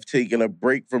Ecleynne, have taken a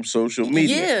break from social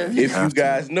media. Yeah. If you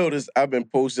guys notice, I've been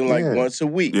posting like once a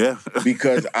week. Yeah.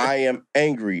 Because I am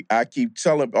angry. I keep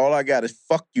telling, all I got is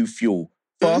fuck you fuel.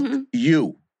 Fuck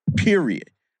you. Period.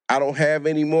 I don't have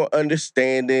any more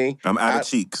understanding. I'm out of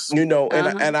cheeks. You know,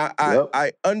 and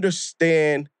I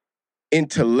understand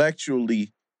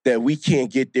intellectually that we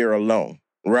can't get there alone,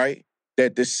 right?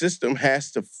 That the system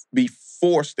has to be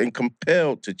forced and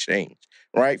compelled to change,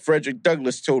 right? Frederick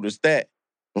Douglass told us that,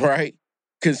 right?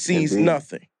 Concedes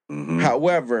nothing.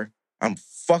 However, I'm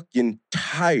fucking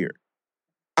tired.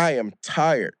 I am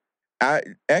tired.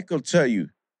 Echo tell you,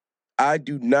 I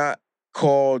do not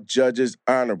call judges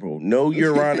honorable. No,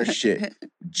 Your Honor shit.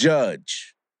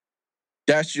 Judge.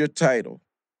 That's your title.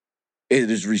 It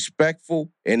is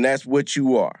respectful, and that's what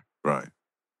you are. Right.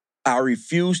 I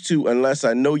refuse to, unless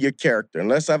I know your character,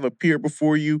 unless I've appeared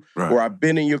before you, or I've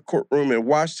been in your courtroom and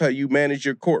watched how you manage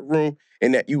your courtroom,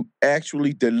 and that you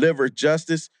actually deliver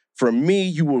justice. From me,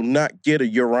 you will not get a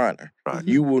Your Honor. Right.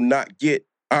 You will not get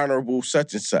honorable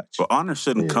such and such. But honor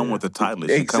shouldn't come with the title.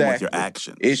 It should come with your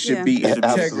actions. It should be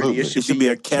integrity. It should be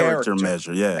a character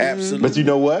measure. Yeah, absolutely. But you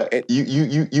know what?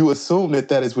 You assume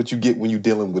that is what you get when you're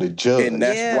dealing with a judge, and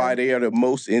that's why they are the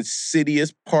most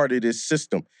insidious part of this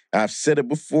system. I've said it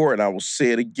before, and I will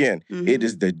say it again. It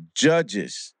is the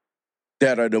judges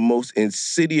that are the most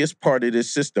insidious part of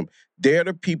this system. They're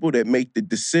the people that make the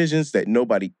decisions that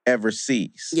nobody ever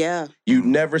sees. Yeah. You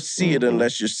never see it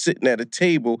unless you're sitting at a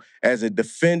table as a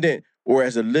defendant or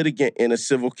as a litigant in a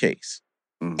civil case.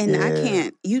 And I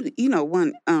can't, you know,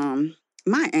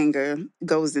 my anger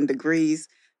goes in degrees,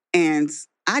 and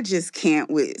I just can't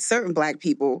with certain Black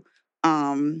people.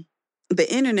 The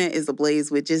internet is ablaze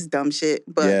with just dumb shit.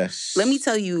 But let me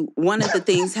tell you one of the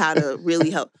things how to really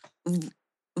help.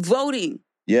 Voting.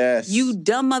 Yes. You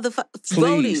dumb motherfucker.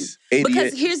 Voting.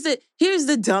 Because here's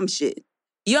the dumb shit.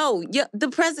 The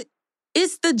president,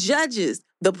 it's the judges,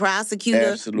 the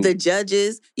prosecutor, the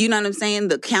judges, you know what I'm saying?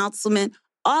 The councilman,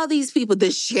 all these people,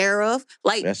 the sheriff,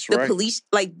 like the police,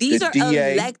 like these are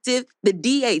elected, the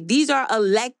DA, these are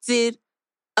elected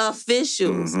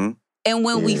officials. And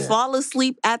when we fall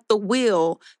asleep at the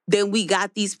wheel, then we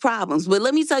got these problems. But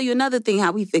let me tell you another thing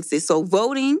how we fix it. So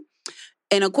voting,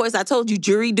 and of course I told you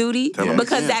jury duty,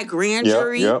 because that grand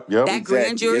jury, that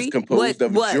grand jury is composed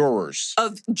of jurors.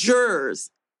 Of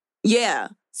jurors. Yeah.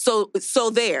 So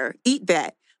there, eat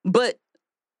that. But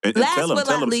and tell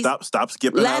them stop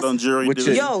skipping out on jury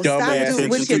duty. Stop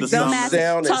with your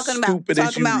dumbass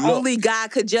talking about only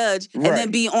God could judge, and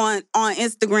then be on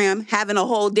Instagram having a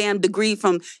whole damn degree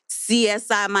from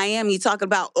CSI Miami talking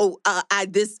about I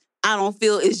don't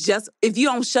feel it's just, if you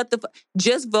don't shut the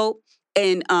just vote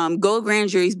and go to grand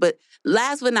juries. But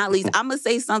last but not least, I'm gonna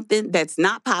say something that's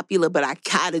not popular, but I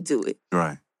gotta do it.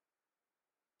 Right.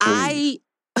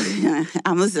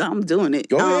 I'm doing it.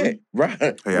 Go ahead.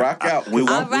 Rock out. We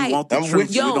want the truth.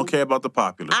 We don't care about the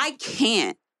popular. I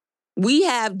can't. We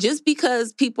have, just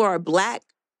because people are Black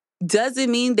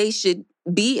doesn't mean they should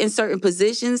be in certain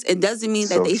positions. It doesn't mean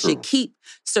that they should keep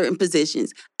certain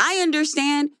positions. I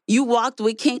understand you walked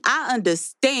with King. I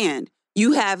understand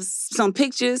you have some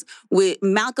pictures with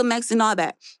Malcolm X and all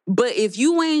that. But if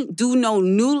you ain't do no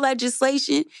new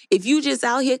legislation, if you just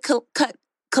out here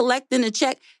collecting a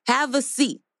check, have a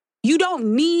seat. You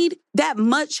don't need that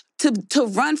much to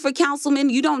run for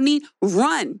councilman. You don't need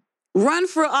run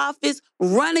for office,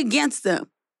 run against them.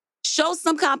 Show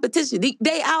some competition.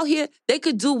 They out here, they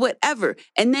could do whatever.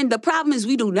 And then the problem is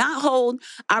we do not hold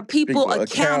our people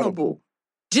accountable.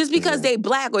 Just because they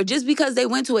Black, or just because they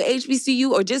went to an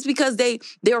HBCU, or just because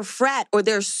they're frat or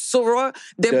they're soror,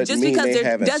 just because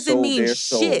they doesn't mean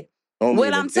shit.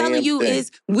 What I'm telling you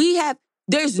is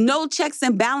there's no checks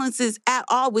and balances at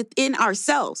all within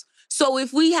ourselves. So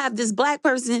if we have this Black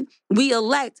person we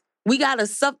elect, we gotta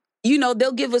suffer. You know,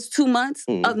 they'll give us 2 months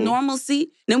of normalcy.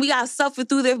 Then we gotta suffer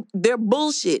through their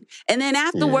bullshit. And then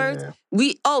afterwards,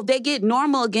 they get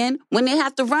normal again when they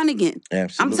have to run again.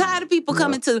 Absolutely. I'm tired of people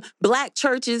coming to Black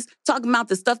churches talking about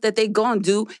the stuff that they gonna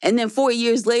do, and then 4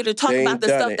 years later talk about the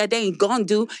stuff that they ain't gonna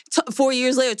do. 4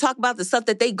 years later talk about the stuff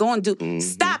that they gonna do.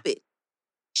 Stop it.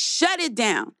 Shut it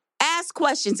down. Ask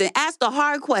questions, and ask the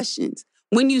hard questions.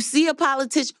 When you see a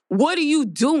politician, what are you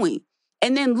doing?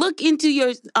 And then look into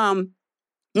your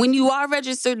when you are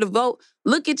registered to vote,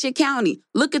 look at your county,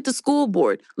 look at the school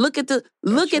board, look at the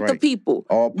people.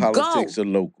 All politics are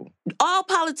local. All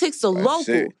politics are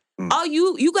local. Oh,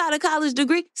 you got a college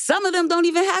degree? Some of them don't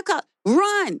even have college.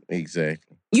 Run.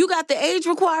 Exactly. You got the age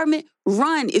requirement?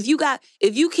 Run. If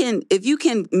you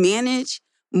can manage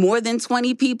more than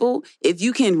 20 people, if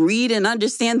you can read and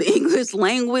understand the English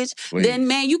language, then,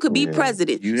 man, you could be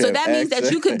president. So that means that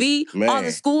you could be on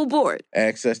the school board.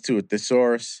 Access to a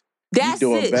thesaurus. That's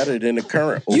You're doing better than the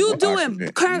current. You doing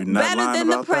better than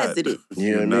the president.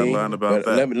 You know what I mean?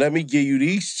 But let me give you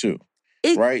these two.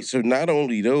 Right? So not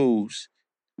only those,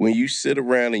 when you sit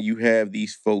around and you have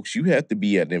these folks, you have to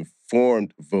be an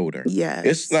informed voter. Yes.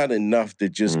 It's not enough to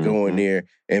just go in there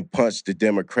and punch the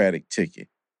Democratic ticket.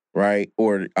 Right?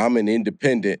 Or I'm an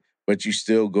independent, but you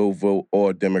still go vote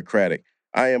all Democratic.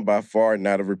 I am by far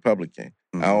not a Republican.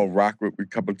 I don't rock with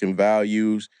Republican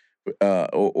values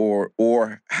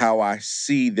or how I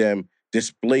see them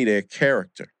display their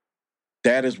character.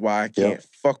 That is why I can't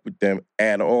fuck with them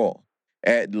at all.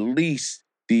 At least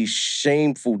these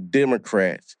shameful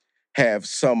Democrats have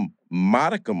some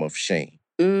modicum of shame.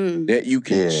 that you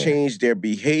can change their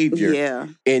behavior. Yeah.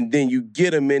 And then you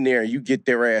get them in there and you get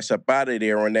their ass up out of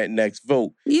there on that next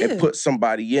vote and put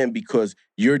somebody in because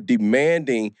you're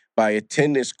demanding by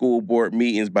attending school board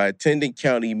meetings, by attending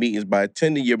county meetings, by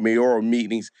attending your mayoral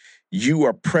meetings, you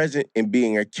are present and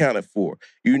being accounted for.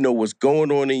 You know what's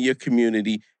going on in your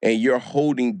community and you're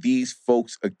holding these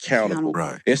folks accountable.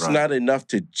 It's not enough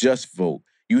to just vote.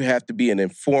 You have to be an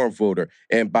informed voter.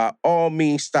 And by all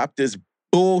means, stop this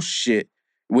bullshit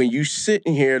when you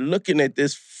sitting here looking at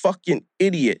this fucking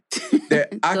idiot that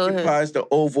occupies the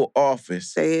Oval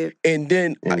Office. Say it. And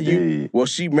then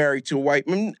she married to a white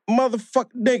man.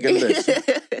 Motherfucker, nigga, listen.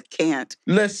 Can't.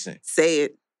 Listen. Say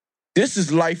it. This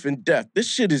is life and death. This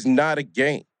shit is not a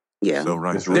game. Yeah. So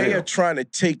right. They are trying to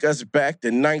take us back to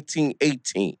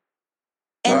 1918.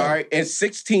 All right? And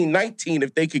 1619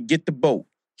 if they could get the vote.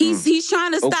 He's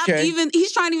trying to stop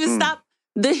he's trying to even stop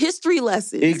the history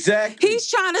lessons. Exactly. He's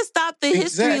trying to stop the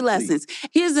history lessons.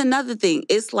 Here's another thing.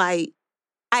 It's like,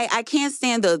 I can't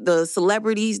stand the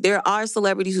celebrities. There are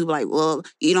celebrities who are like, well,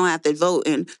 you don't have to vote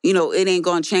and, it ain't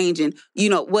going to change. And,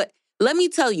 what? Let me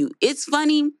tell you, it's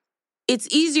funny. It's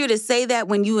easier to say that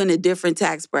when you in a different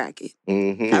tax bracket. All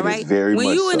right? When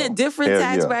you in a different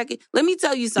tax bracket, let me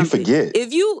tell you something. You forget.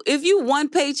 If you one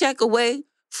paycheck away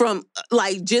from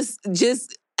like just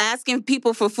asking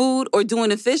people for food or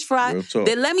doing a fish fry,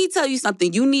 then let me tell you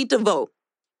something. You need to vote.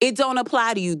 It don't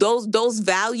apply to you. Those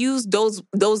values,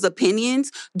 those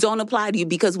opinions don't apply to you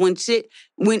because when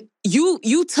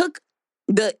you took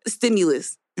the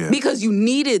stimulus because you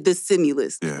needed the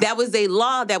stimulus. That was a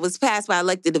law that was passed by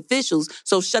elected officials.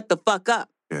 So shut the fuck up.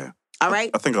 Yeah. All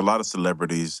right? I think a lot of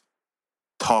celebrities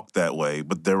talk that way,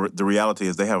 but the reality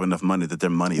is they have enough money that their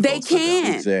money votes for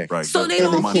them. Exactly. Right. So they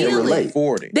don't feel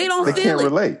it. They don't feel it. Can't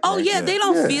relate. Oh, yeah, they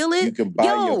don't feel it. You can buy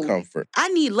your comfort. I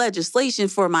need legislation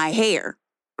for my hair.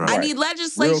 Right. I need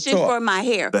legislation for my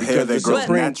hair. The hair that grows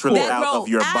naturally out of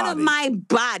your body. Out of my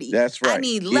body. That's right. I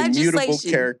need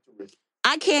legislation.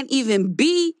 I can't even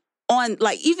be on,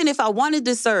 even if I wanted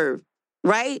to serve,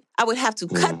 right? I would have to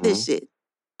cut this shit.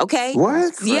 Okay?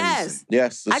 What? Yes.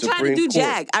 Yes. I tried to do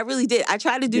JAG. I really did. I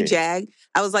tried to do JAG.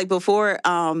 I was like, before,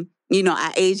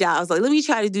 I aged out, I was like, let me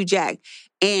try to do JAG.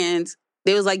 And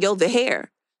they was like, yo, the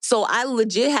hair. So I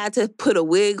legit had to put a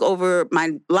wig over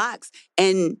my locks.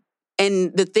 And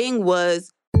the thing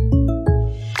was,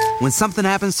 when something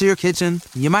happens to your kitchen,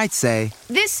 you might say,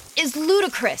 "This is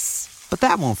ludicrous." But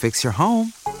that won't fix your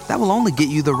home. That will only get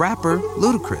you the rapper,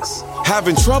 Ludacris.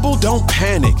 Having trouble? Don't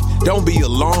panic. Don't be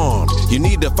alarmed. You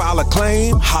need to file a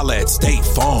claim? Holla at State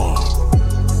Farm.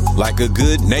 Like a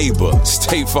good neighbor,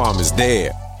 State Farm is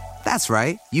there. That's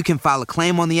right. You can file a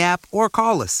claim on the app or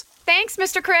call us. Thanks,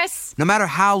 Mr. Chris. No matter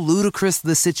how ludicrous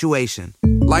the situation,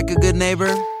 like a good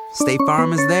neighbor, State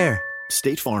Farm is there.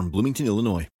 State Farm, Bloomington,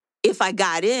 Illinois. If I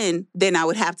got in, then I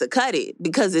would have to cut it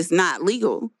because it's not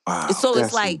legal. Wow. So That's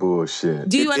it's like, bullshit.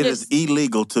 do you It is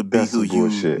illegal to be who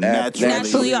you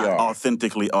naturally are.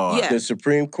 Authentically are. Yeah. The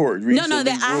Supreme Court No,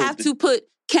 that I have to put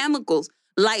chemicals.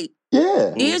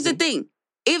 Here's the thing.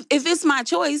 If it's my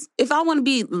choice, if I want to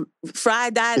be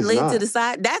fried, dyed, laid to the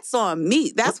side, that's on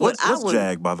me. That's what I want. What's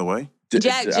JAG, by the way?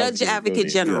 Judge Advocate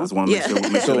General. Make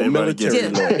sure everybody gets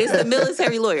it. It's the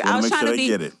military lawyer. I was trying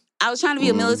to be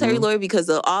a military lawyer because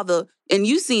of all and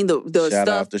you seen the shout stuff.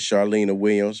 Out to Charlena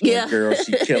Williams, my girl,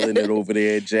 she killing it over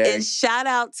there at JAG. And shout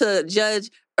out to Judge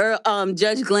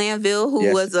Glanville,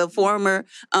 who was a former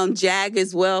JAG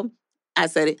as well. I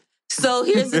said it. So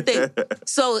here's the thing.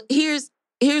 So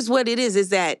here's what it is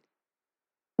that,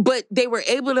 but they were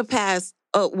able to pass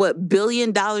 $1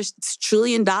 billion, $1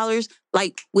 trillion,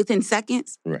 within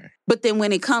seconds. Right. But then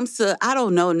when it comes to, I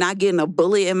don't know, not getting a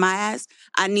bullet in my ass,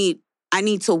 I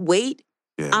need to wait.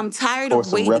 Yeah. I'm tired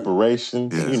of waiting. Or some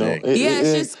reparations,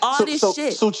 it's just all this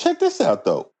shit. So check this out,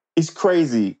 though. It's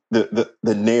crazy, the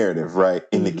narrative, right?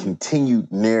 And the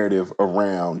continued narrative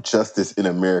around justice in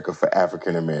America for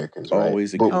African Americans, right?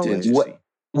 Always a contingency.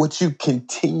 What you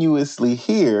continuously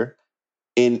hear,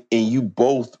 and you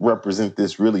both represent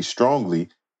this really strongly,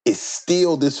 is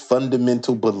still this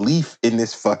fundamental belief in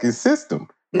this fucking system.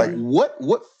 Like,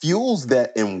 what fuels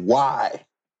that and why?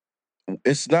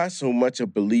 It's not so much a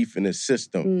belief in the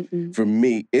system. For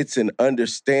me, it's an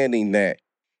understanding that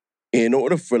in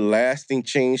order for lasting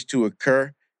change to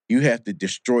occur, you have to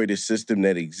destroy the system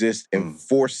that exists and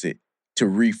force it to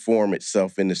reform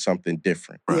itself into something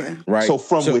different. Right? So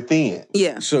from within.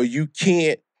 Yeah. So you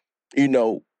can't,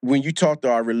 when you talk to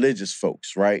our religious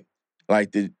folks, right? I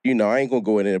ain't gonna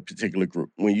go in a particular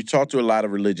group. When you talk to a lot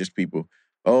of religious people,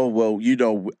 oh, well,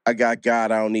 I got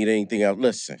God, I don't need anything else.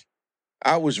 Listen,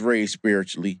 I was raised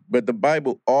spiritually, but the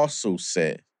Bible also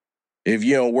said If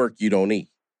you don't work, you don't eat.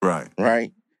 Right.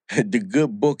 Right? The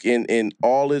good book in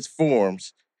all its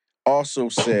forms also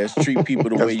says treat people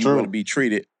the way you want to be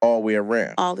treated all the way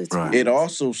around. All the time. It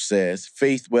also says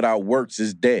faith without works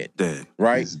is dead.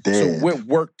 Right? It's dead. So what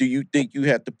work do you think you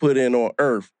have to put in on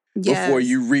earth before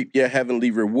you reap your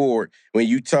heavenly reward when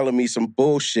you telling me some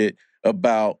bullshit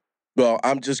about, well,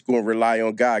 I'm just going to rely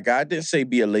on God. God didn't say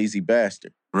be a lazy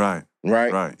bastard. Right.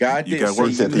 Right? God You didn't got say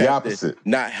work. you The have opposite. to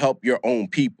not help your own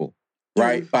people.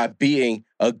 Right? By being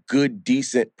a good,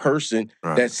 decent person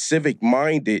that's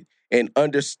civic-minded and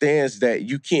understands that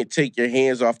you can't take your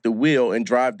hands off the wheel and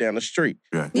drive down the street.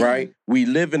 Right? We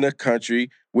live in a country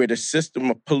where the system,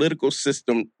 a political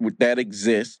system that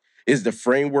exists is the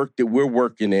framework that we're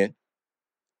working in.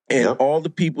 And all the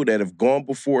people that have gone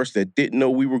before us that didn't know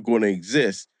we were going to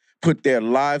exist put their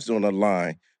lives on the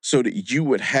line so that you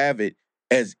would have it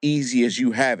as easy as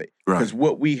you have it. Because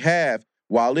what we have,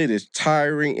 while it is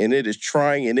tiring and it is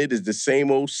trying and it is the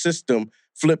same old system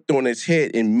flipped on its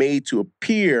head and made to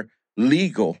appear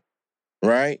legal,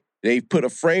 right? They put a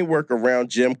framework around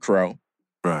Jim Crow,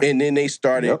 and then they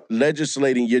started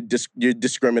legislating your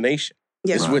discrimination.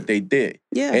 Is what they did.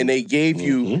 And they gave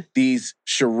you these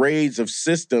charades of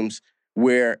systems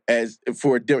where, as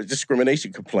for a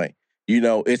discrimination complaint, you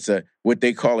know, it's what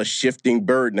they call a shifting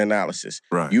burden analysis.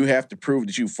 You have to prove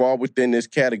that you fall within this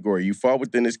category. You fall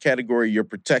within this category, you're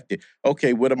protected.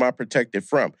 Okay, what am I protected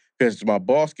from? Because my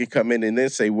boss can come in and then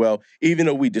say, well, even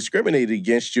though we discriminated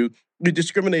against you, we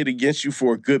discriminated against you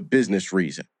for a good business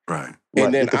reason. And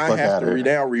then I have to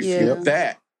now refute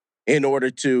that in order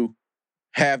to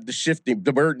have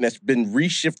the burden that's been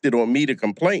reshifted on me, the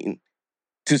complainant,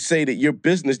 to say that your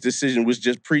business decision was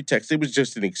just pretext. It was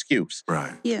just an excuse.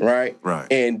 Right.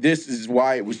 And this is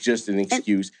why it was just an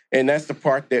excuse. And that's the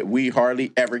part that we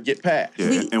hardly ever get past.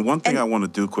 And one thing I want to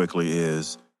do quickly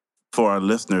is, for our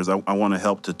listeners, I want to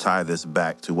help to tie this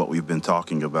back to what we've been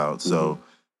talking about. So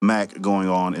Mac going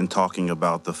on and talking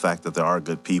about the fact that there are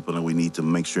good people and we need to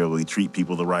make sure we treat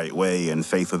people the right way and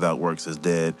faith without works is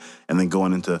dead. And then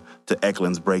going into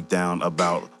Ecleyne's breakdown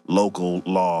about local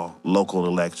law, local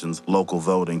elections, local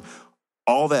voting.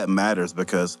 All that matters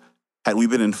because had we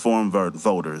been informed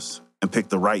voters and picked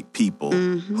the right people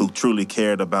who truly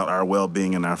cared about our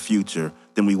well-being and our future,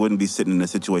 then we wouldn't be sitting in the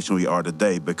situation we are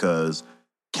today because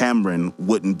Cameron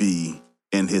wouldn't be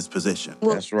in his position.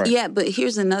 Well, that's right. Yeah, but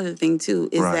here's another thing too,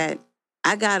 is that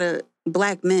I got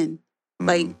black men.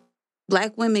 Like,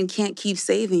 black women can't keep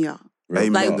saving y'all.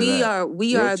 Like we are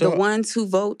the ones who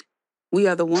vote. We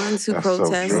are the ones who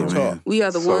protest. We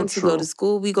are the ones who go to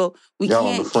school. We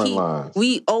can't keep. Lines.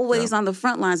 We always on the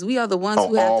front lines. We are the ones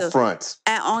who have to fronts.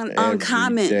 On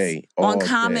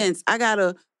comments. I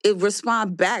gotta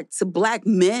respond back to black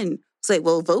men. Say,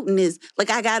 well, voting is like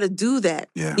I gotta do that.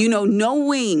 You know,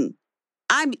 knowing.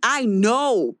 I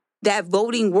know that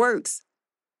voting works.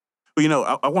 Well, you know,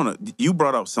 I want to. You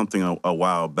brought up something a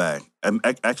while back, and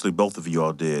actually, both of you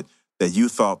all did, that you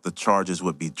thought the charges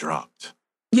would be dropped.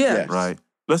 Yeah. Right.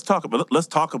 Let's talk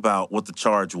about what the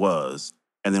charge was,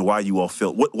 and then why you all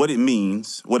feel what it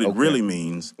means, what it really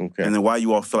means, and then why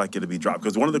you all feel like it'll be dropped.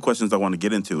 Because one of the questions I want to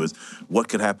get into is what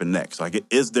could happen next. Like,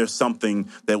 is there something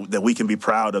that we can be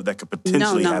proud of that could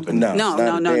potentially happen? No.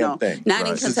 Not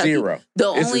in Kentucky. Zero. The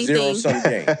only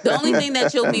thing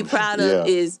that you'll be proud of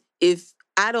is if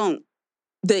I don't.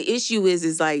 The issue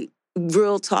is like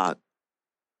real talk.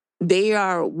 They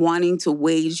are wanting to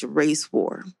wage race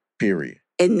war. Period.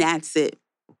 And that's it.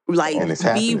 Like,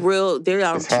 be real. They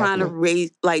are trying to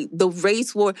raise, like, the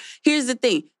race war. Here's the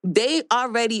thing. They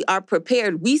already are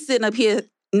prepared. We sitting up here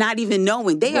not even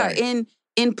knowing. They are in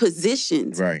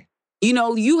positions. Right. You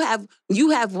know, you have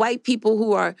white people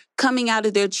who are coming out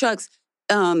of their trucks.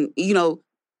 You know,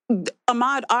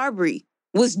 Ahmaud Arbery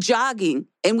was jogging,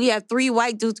 and we have 3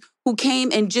 white dudes who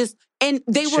came and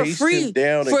they were free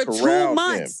for 2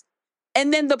 months.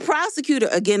 And then the prosecutor,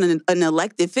 again, an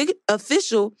elected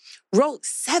official, wrote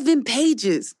 7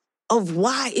 pages of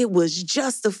why it was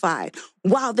justified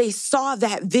while they saw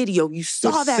that video. You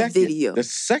saw that video. The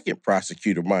second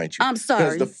prosecutor, mind you. I'm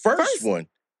sorry. Because the first one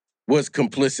was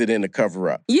complicit in the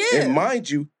cover-up. Yeah. And mind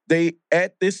you, they,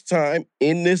 at this time,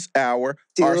 in this hour,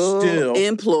 are still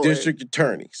employed district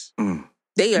attorneys.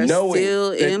 They are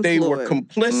still that employed. They were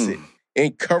complicit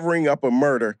in covering up a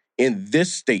murder in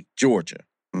this state, Georgia.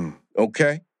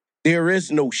 Okay? There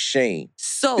is no shame.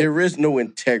 So there is no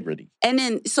integrity. And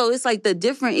then, so it's like the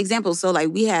different examples. So like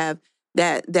we have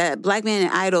that black man in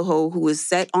Idaho who was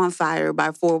set on fire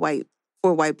by four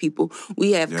white people.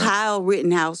 We have Kyle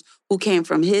Rittenhouse who came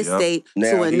from his state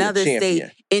to another state,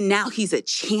 and now he's a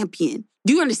champion.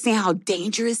 Do you understand how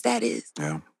dangerous that is?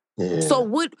 Yeah. So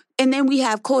what? And then we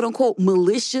have quote unquote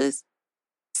militias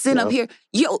sitting up here.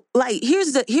 Yo, like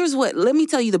here's what. Let me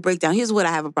tell you the breakdown. Here's what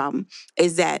I have a problem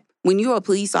is that when you're a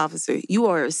police officer, you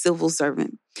are a civil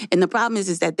servant, and the problem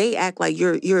is that they act like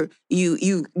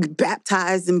you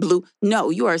baptized in blue. No,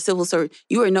 you are a civil servant.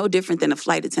 You are no different than a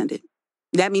flight attendant.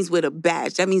 That means with a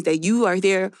badge. That means that you are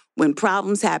there when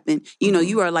problems happen. You know,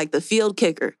 you are like the field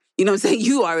kicker. You know what I'm saying?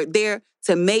 You are there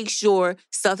to make sure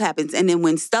stuff happens. And then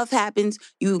when stuff happens,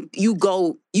 you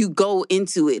go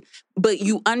into it. But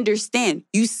you understand,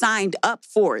 you signed up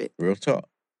for it. Real talk.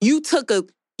 You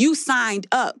signed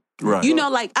up. Right. You know,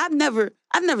 like I've never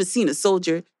seen a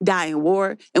soldier die in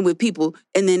war and with people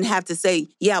and then have to say,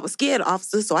 yeah, I was scared,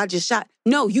 officer, so I just shot.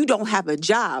 No, you don't have a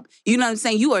job. You know what I'm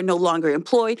saying? You are no longer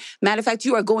employed. Matter of fact,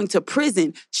 you are going to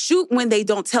prison. Shoot when they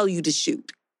don't tell you to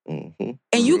shoot. Mm-hmm.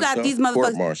 And you got these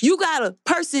motherfuckers. You got a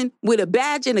person with a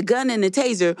badge and a gun and a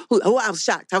taser who, I was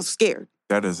shocked. I was scared.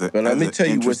 That is an let me tell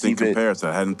you what's interesting even, comparison.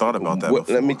 I hadn't thought about that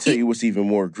before. Let me tell you what's even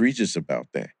more egregious about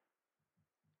that.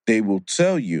 They will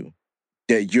tell you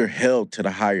that you're held to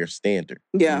the higher standard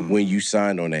when you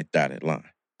sign on that dotted line,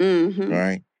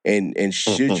 right? And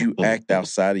should you act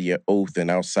outside of your oath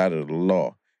and outside of the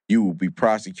law, you will be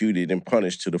prosecuted and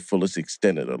punished to the fullest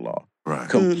extent of the law. Right.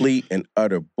 Complete and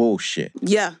utter bullshit.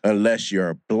 Yeah. Unless you're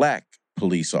a black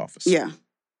police officer. Yeah.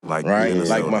 Like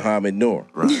Muhammad Noor.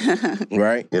 Right.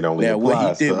 Right? It only now, what he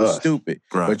applies did to was us. stupid.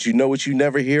 Right. But you know what you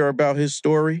never hear about his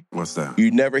story? What's that?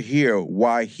 You never hear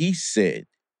why he said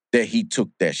that he took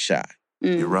that shot.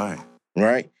 You're right.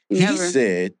 Right? Never. He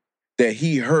said that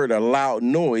he heard a loud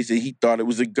noise and he thought it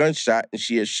was a gunshot and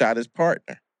she had shot his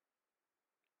partner.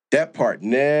 That part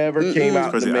never came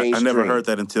out in the mainstream. I never heard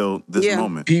that until this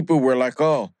moment. People were like,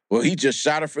 oh, well, he just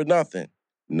shot her for nothing.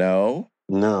 No.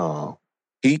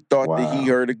 He thought that he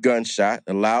heard a gunshot,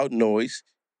 a loud noise,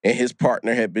 and his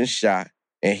partner had been shot,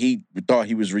 and he thought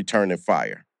he was returning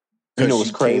fire. You know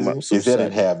what's crazy? Is that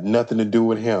it have nothing to do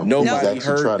with him. Nobody He's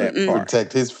heard actually that trying to part.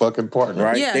 protect his fucking partner.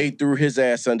 Right? Yeah. They threw his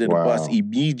ass under the bus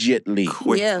immediately.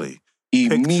 Quickly.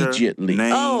 Immediately.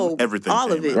 Picture, name, everything.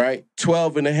 All of it. Right?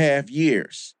 12 and a half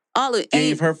years. All of it.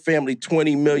 Gave her family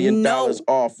 $20 million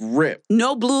off rip.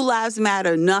 No Blue Lives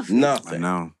Matter, nothing. Nothing.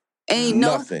 I know. Ain't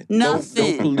nothing. No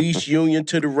police union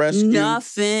to the rescue.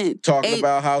 Nothing. Talking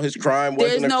about how his crime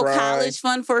wasn't a crime. There's no college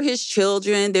fund for his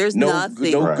children. There's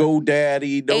nothing. No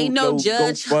GoDaddy. Ain't no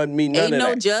judge. GoFundMe. None ain't of no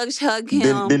that. judge hug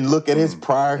him. Then look at his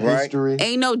prior history.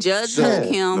 Ain't no judge hug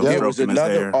him. There was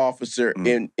another officer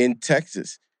in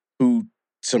Texas who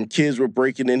some kids were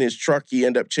breaking in his truck. He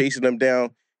ended up chasing them down,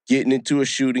 getting into a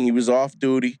shooting. He was off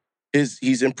duty.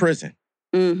 He's in prison.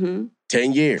 10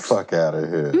 years. Fuck out of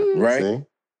here. Right? See?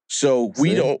 So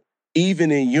we don't,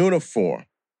 even in uniform,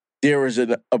 there is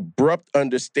an abrupt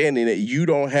understanding that you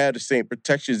don't have the same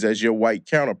protections as your white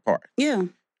counterpart. Yeah.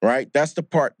 Right? That's the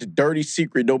part, the dirty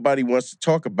secret nobody wants to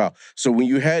talk about. So when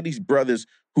you had these brothers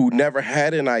who never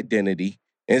had an identity,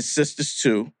 and sisters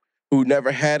too, who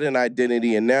never had an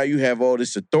identity, and now you have all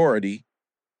this authority,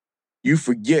 you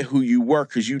forget who you were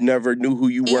because you never knew who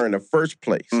you were in the first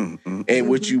place. And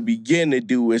what you begin to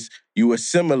do is you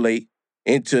assimilate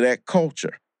into that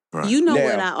culture. Right. You know now,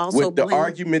 what I also the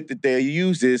argument that they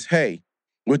use is, hey,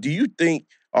 well, do you think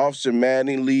Officer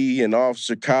Mattingly and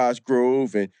Officer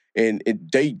Cosgrove and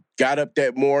they got up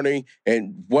that morning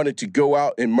and wanted to go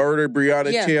out and murder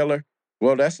Breonna Taylor?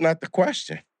 Well, that's not the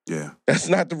question. Yeah. That's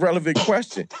not the relevant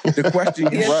question. The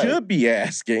question you should be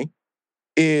asking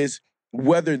is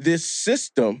whether this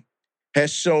system has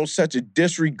shown such a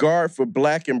disregard for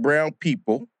Black and brown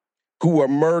people who are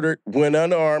murdered when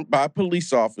unarmed by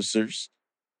police officers.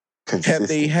 Have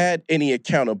they had any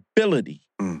accountability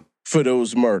for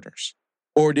those murders?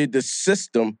 Or did the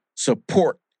system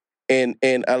support and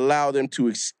allow them to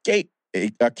escape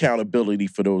accountability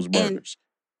for those murders?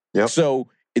 So,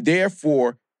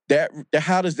 therefore,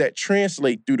 how does that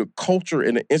translate through the culture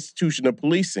and the institution of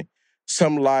policing?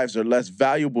 Some lives are less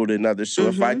valuable than others. So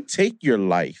if I take your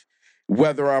life,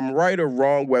 whether I'm right or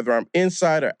wrong, whether I'm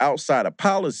inside or outside of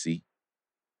policy,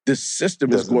 the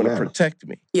system is going to protect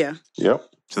me. Yeah. Yep.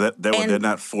 So they're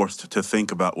not forced to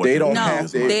think about what they don't no,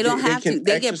 have to. They don't have to.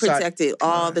 They get protected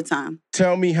all the time.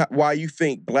 Tell me why you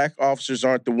think Black officers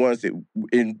aren't the ones that,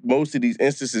 in most of these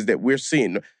instances that we're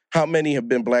seeing, how many have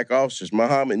been Black officers?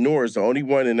 Muhammad Noor is the only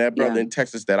one in that brother in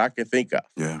Texas that I can think of.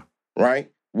 Yeah.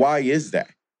 Right? Why is that?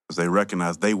 Because they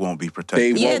recognize they won't be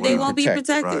protected. They won't be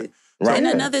protected. Right. And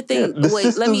another thing,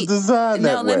 let me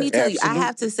tell you, I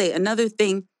have to say another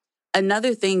thing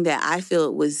that I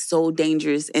feel was so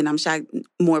dangerous, and I'm shocked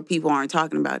more people aren't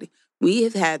talking about it. We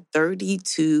have had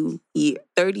 32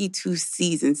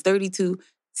 seasons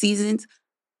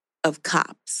of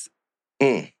cops.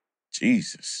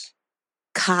 Jesus.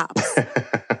 Cops.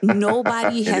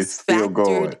 Nobody And has it's still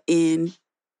going. factored in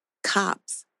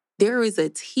cops. There is a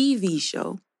TV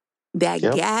show that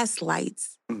Yep.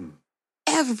 gaslights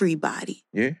everybody.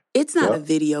 Yeah. It's not a Yep.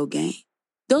 video game.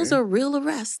 Those Yeah. are real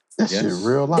arrests. That shit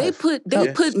real life. They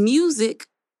Yes. put music,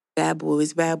 bad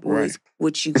boys, Right.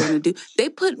 what you gonna do? They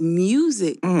put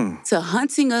music to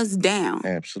hunting us down.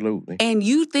 Absolutely. And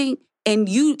you think, and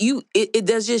it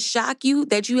does just shock you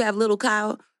that you have little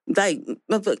Kyle like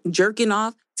jerking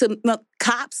off to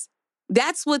cops.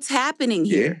 That's what's happening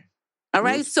here. All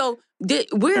right, so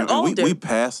we're older. We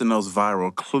passing those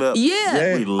viral clips.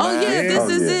 Yeah. We Oh yeah, this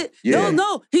is it. Yeah.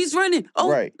 No, he's running. Oh,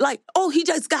 Right. like he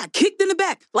just got kicked in the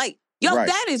back. Like Right.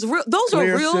 that is real. Those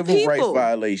Clear are real civil people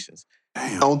rights viations.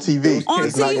 On TV. On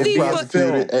It's not TV, getting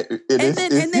prosecuted. and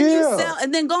then you sell,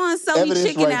 and then go and sell me Evidence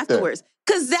chicken right there. afterwards.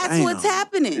 Because that's what's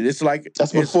happening. It's like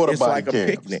That's before the it's body like a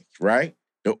cams. picnic, right?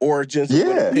 The origins Yeah. of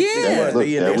what a picnic Yeah. was. Look,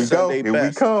 They in there their we go. Sunday Here we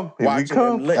best, come. Here we watching them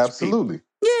come. lynch Absolutely.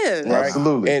 Yeah. people, right?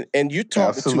 Absolutely. And you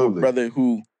talking to a Absolutely. brother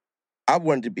who I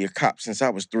wanted to be a cop since I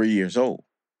was 3 years old.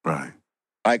 Right.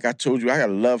 Like I told you, I got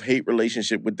a love-hate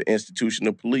relationship with the institution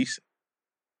of policing,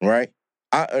 right?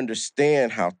 I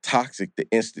understand how toxic the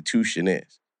institution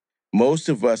is. Most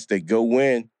of us that go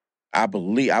in, I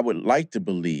would like to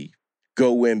believe,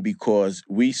 go in because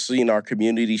we've seen our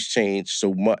communities change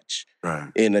so much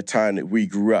in the time that we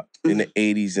grew up, in the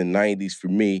 80s and 90s for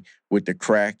me, with the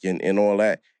crack and all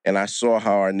that. And I saw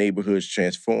how our neighborhoods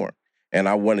transformed. And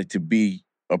I wanted to be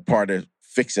a part of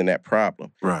fixing that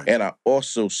problem. Right. And I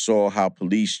also saw how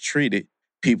police treated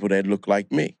people that look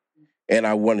like me. And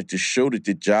I wanted to show that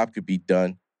the job could be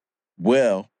done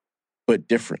well, but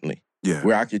differently. Yeah.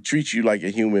 Where I could treat you like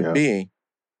a human being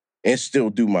and still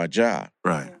do my job.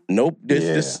 Right. Nope.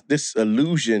 This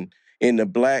illusion in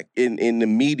the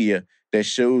media that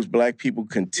shows black people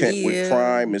content with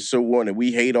crime and so on, and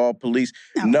we hate all police.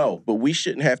 No, but we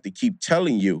shouldn't have to keep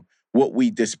telling you what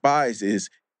we despise is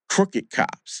crooked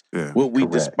cops. Yeah. What we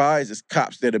despise is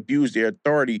cops that abuse their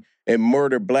authority and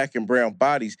murder black and brown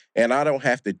bodies. And I don't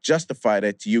have to justify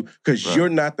that to you because you're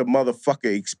not the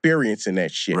motherfucker experiencing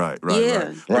that shit. Right.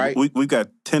 Right? We've got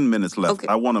 10 minutes left. Okay.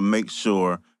 I want to make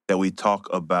sure that we talk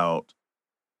about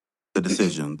the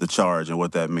decision, the charge, and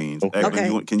what that means. Okay.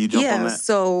 Ecleynne, can you jump on that?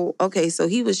 So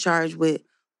he was charged with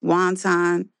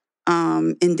wanton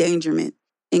endangerment.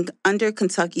 Under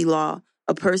Kentucky law,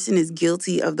 a person is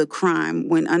guilty of the crime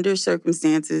when under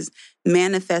circumstances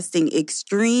manifesting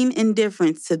extreme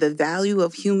indifference to the value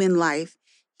of human life,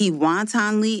 he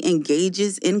wantonly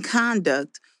engages in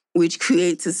conduct which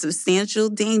creates a substantial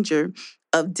danger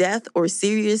of death or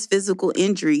serious physical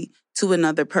injury to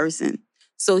another person.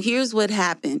 So here's what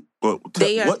happened.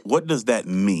 What does that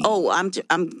mean? Oh, I'm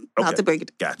about to break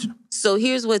it. Gotcha. So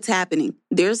here's what's happening.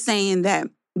 They're saying that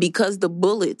because the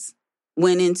bullets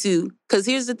went into, because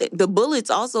here's the thing, the bullets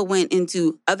also went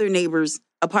into other neighbors'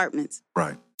 apartments.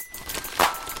 Right.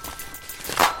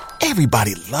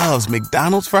 Everybody loves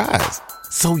McDonald's fries.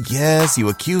 So yes, you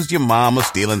accused your mom of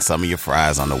stealing some of your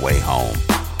fries on the way home.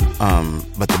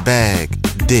 But the bag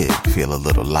did feel a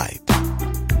little light.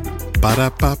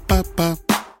 Ba-da-ba-ba-ba.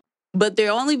 But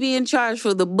they're only being charged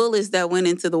for the bullets that went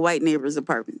into the white neighbors'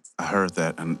 apartments. I heard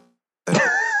that. And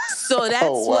So that's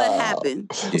what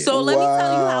happened. So let me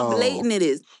tell you how blatant it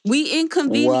is. We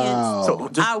inconvenienced So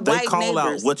our they white call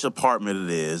neighbors. out which apartment it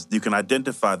is. You can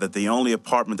identify that the only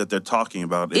apartment that they're talking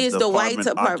about is the white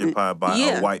apartment occupied by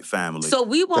a white family. So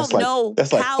we won't know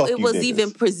how it was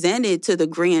even presented to the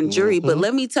grand jury. But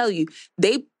let me tell you,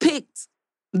 they picked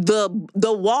the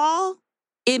wall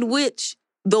in which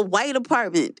the white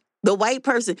apartment, the white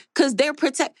person, because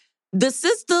the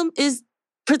system is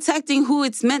protecting who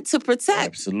it's meant to protect.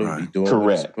 Absolutely. Doing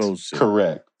what it's supposed to.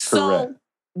 Correct. So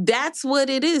that's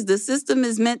what it is. The system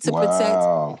is meant to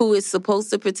protect who it's supposed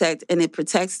to protect, and it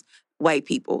protects white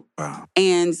people. Wow.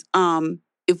 And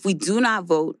if we do not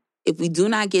vote, if we do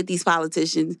not get these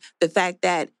politicians, the fact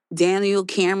that Daniel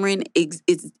Cameron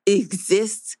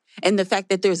exists, and the fact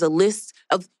that there's a list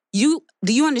of do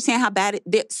you understand how bad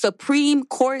the Supreme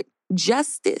Court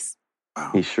justice?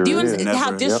 He sure Do you is. understand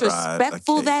how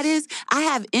disrespectful that is? I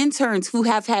have interns who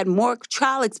have had more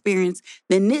trial experience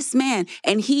than this man,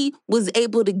 and he was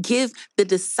able to give the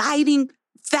deciding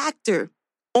factor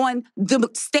on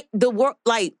the world,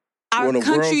 like our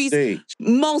country's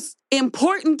most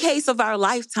important case of our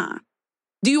lifetime.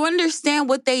 Do you understand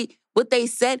what they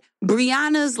said?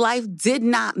 Breonna's life did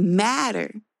not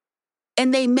matter,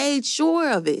 and they made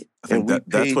sure of it. I think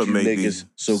that's what made niggas,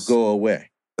 so go away.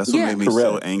 That's what made me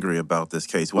so angry about this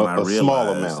case when I realized small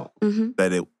amount.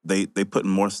 that they put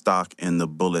more stock in the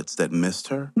bullets that missed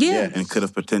her and could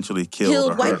have potentially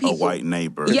killed or hurt a white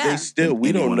neighbor. But they still,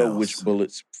 we don't know which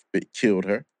bullets killed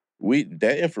her.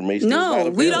 That information is not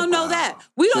available. We don't know that.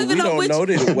 We don't even know which. We don't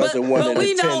know that it wasn't one of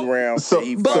the 10 rounds that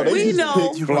he fired.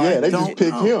 So they just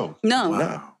picked him.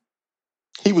 No.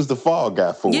 He was the fall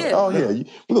guy for it. Oh, yeah.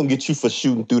 We're going to get you for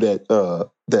shooting through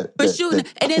that.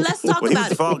 And then let's talk about he was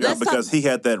the fall guy because he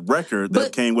had that record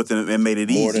that came with him and made it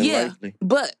easy. Likely.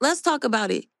 But let's talk about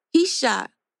it. He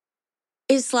shot.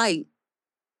 It's like,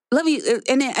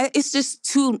 and then it's just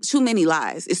too many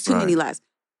lies. It's too many lies.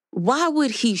 Why would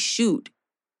he shoot?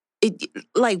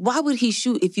 Why would he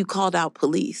shoot if you called out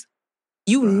police?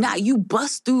 You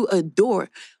bust through a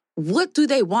door. What do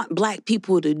they want black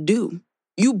people to do?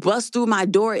 You bust through my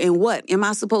door and what? Am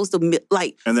I supposed to and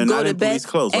they're go not to in bed? Police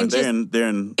clothes. Like they're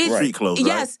in street clothes, right?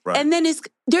 Yes, and then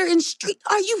they're in street.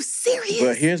 Are you serious?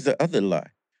 But here's the other lie.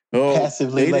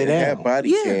 Passively they lay didn't down. have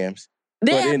body cams.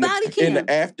 They but had in body the, cam. In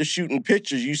the after shooting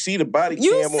pictures, you see the body cam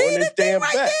on this damn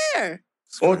right back. there.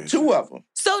 On 2 of them.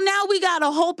 So now we got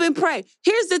to hope and pray.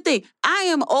 Here's the thing. I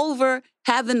am over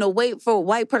having to wait for a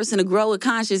white person to grow a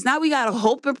conscience. Now we got to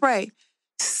hope and pray.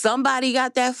 Somebody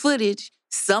got that footage.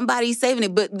 Somebody's saving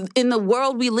it. But in the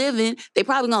world we live in, they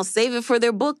probably going to save it for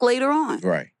their book later on.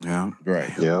 Right. Yeah.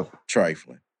 Right. Yeah.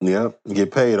 Trifling. Yep.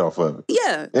 Get paid off of it.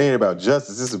 Yeah. It ain't about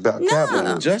justice. It's about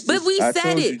capitalism. Justice, but we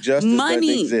said it.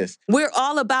 Money. We're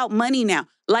all about money now.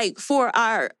 Like for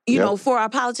our, for our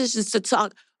politicians to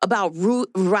talk about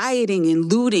rioting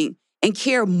and looting and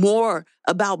care more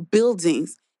about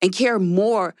buildings and care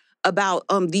more about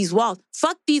these walls.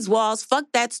 Fuck these walls. Fuck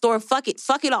that store. Fuck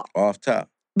it all. Off top.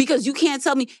 Because you can't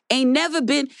tell me, ain't never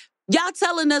been, y'all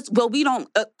telling us, well, we don't,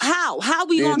 how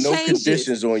we going to change this?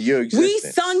 Conditions on your existence.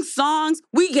 We sung songs,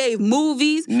 we gave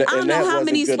movies. I don't know how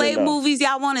many slave movies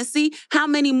y'all want to see, how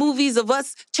many movies of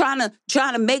us trying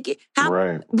to make it.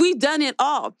 We've done it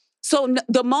all. So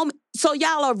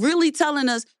y'all are really telling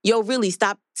us, really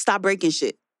stop breaking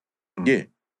shit. Yeah.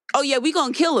 Oh yeah, we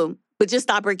gonna kill them, but just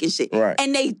stop breaking shit. Right.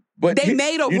 And they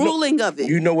made a ruling of it.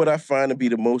 You know what I find to be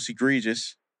the most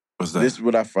egregious? What's that? This is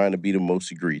what I find to be the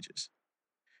most egregious.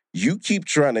 You keep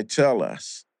trying to tell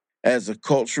us, as a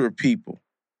culture of people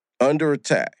under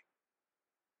attack,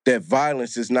 that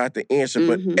violence is not the answer,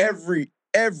 but every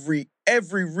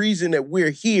reason that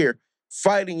we're here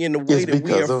fighting in the way that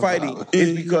we are fighting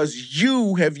is because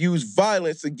you have used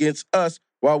violence against us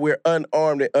while we're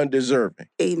unarmed and undeserving.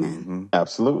 Amen.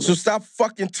 Absolutely. So stop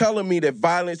fucking telling me that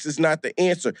violence is not the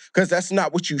answer, because that's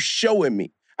not what you're showing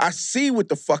me. I see what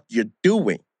the fuck you're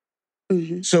doing.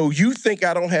 So you think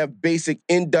I don't have basic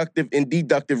inductive and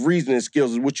deductive reasoning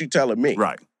skills is what you're telling me.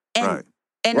 Right.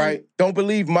 Right? Don't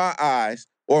believe my eyes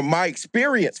or my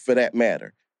experience for that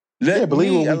matter. Let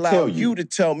me allow you to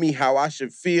tell me how I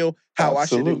should feel, how I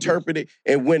should interpret it,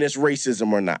 and when it's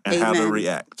racism or not. And how to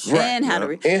react. Right. And how to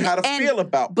react. And how to feel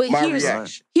about my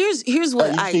reaction. Here's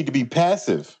what you need to be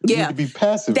passive. Yeah. You need to be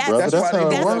passive, brother.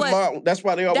 That's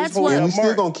why they always hold and up we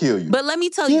still gonna kill you. But let me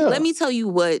tell you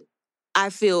what I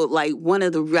feel like one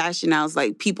of the rationales,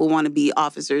 like people want to be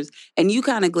officers, and you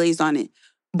kind of glazed on it.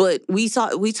 But we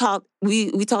talked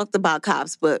about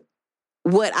cops, but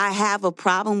what I have a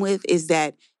problem with is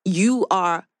that you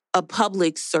are a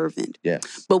public servant.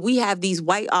 Yes. But we have these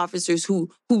white officers who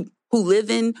live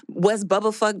in West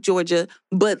Bubblefuck, Georgia,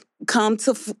 but come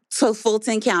to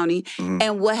Fulton County.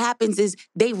 And what happens is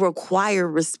they require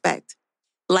respect.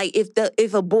 Like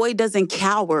if a boy doesn't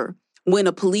cower when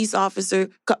a police car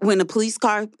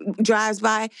drives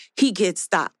by, he gets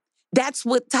stopped. That's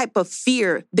what type of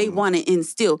fear they want to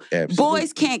instill. Absolutely.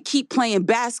 Boys can't keep playing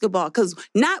basketball because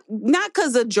not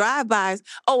because of drive-bys.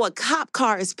 Oh, a cop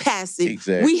car is passing.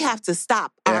 Exactly. We have to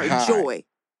stop our joy.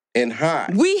 And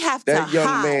hide. We have to hide. That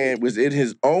young man was in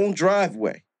his own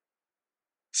driveway.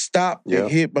 Stopped and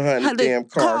hid behind the damn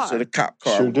car so the cop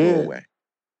car would go away.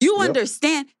 You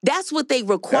understand? That's what they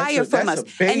require from us.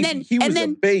 And then he was a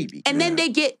baby. And then they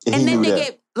get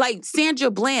like Sandra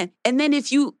Bland. And then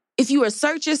if you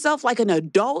assert yourself like an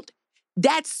adult,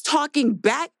 that's talking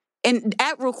back and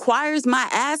that requires my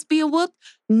ass being whooped.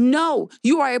 No,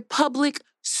 you are a public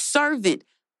servant.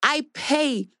 I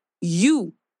pay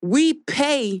you. We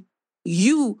pay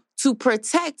you to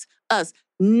protect us,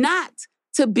 not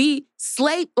to be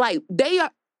slave. Like they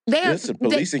are. Listen,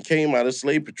 policing came out of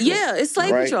slave patrol. Yeah, it's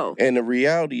slave patrol. And the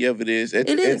reality of it is, at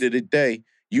the end of the day,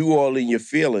 you all in your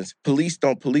feelings. Police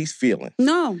don't police feelings.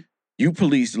 No. You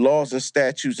police laws and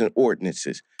statutes and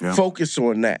ordinances. Yeah. Focus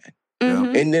on that.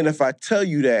 Mm-hmm. And then if I tell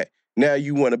you that, Now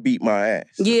you want to beat my ass.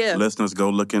 Yeah. Listeners, go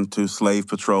look into slave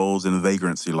patrols and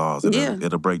vagrancy laws.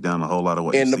 It'll break down a whole lot of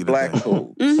what you see the black today.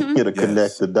 code. It'll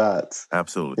connect the dots.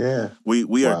 Absolutely. Yeah.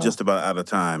 We are just about out of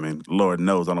time, and Lord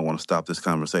knows I don't want to stop this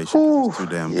conversation because it's too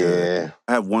damn good.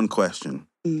 I have one question.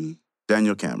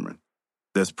 Daniel Cameron,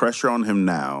 there's pressure on him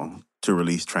now to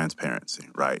release transparency,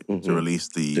 right? To release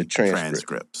the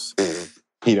transcripts.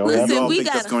 He don't Listen, have you all think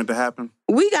that's going to happen?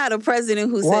 We got a president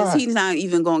who says he's not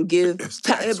even going to give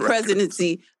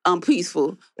presidency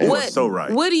peaceful. So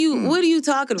right. What are you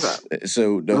talking about?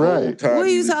 So the whole time what are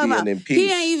you he was talking being about? impeached,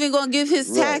 He ain't even going to give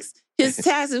his taxes. We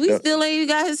still ain't even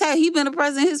got his tax. He been a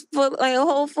president for like a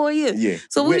whole 4 years. Yeah.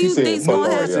 So what do you think's going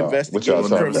to happen? What y'all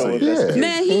talking about?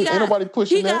 Man, he got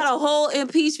a whole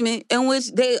impeachment in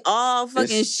which they all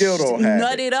fucking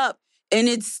nutted up. And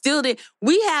it's still there.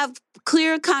 We have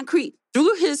clear, concrete,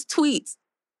 through his tweets,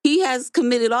 he has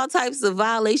committed all types of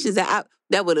violations that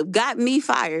would have got me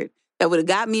fired, that would have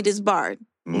got me disbarred.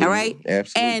 All right?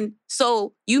 Absolutely. And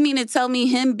so you mean to tell me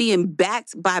him being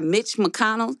backed by Mitch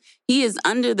McConnell, he is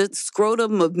under the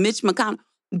scrotum of Mitch McConnell.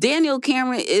 Daniel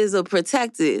Cameron is a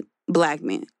protected black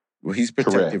man. Well, he's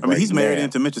protected. I mean, he's married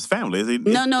into Mitch's family. Is he?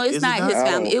 No, it's not his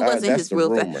family. It wasn't his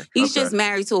real family. He's just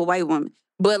married to a white woman.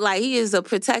 But like he is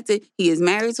he is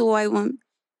married to a white woman.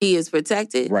 He is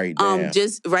protected. Right now.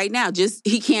 Just right now.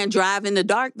 He can't drive in the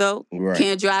dark though. Right.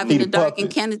 Can't drive in the dark in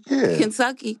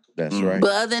Kentucky. That's right. But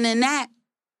other than that,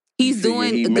 he's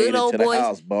doing the good old boys.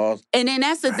 House, boss. And then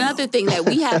that's another thing that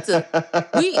we have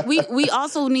to we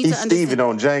also need to understand. Steven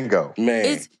on Django. Man.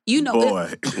 It's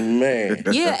man.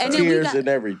 Yeah, and then tears and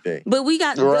everything. But we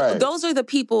got those are the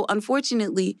people,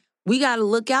 unfortunately, we gotta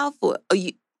look out for.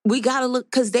 We gotta look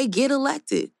because they get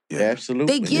elected. Yeah,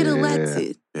 absolutely. They get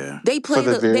elected. Yeah. They play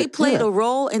the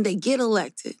role and they get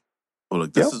elected. Well,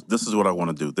 look, this is what I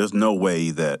want to do. There's no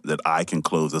way that I can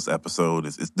close this episode.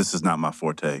 This is not my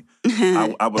forte.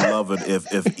 I would love it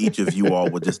if each of you all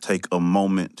would just take a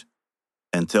moment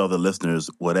and tell the listeners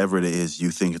whatever it is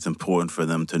you think it's important for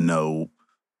them to know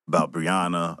about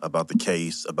Breonna, about the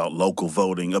case, about local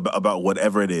voting, about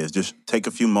whatever it is. Just take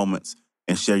a few moments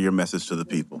and share your message to the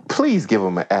people. Please give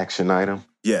them an action item.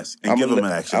 Yes, and give them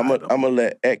an action item. I'm going to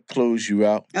let Ek close you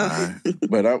out, Okay.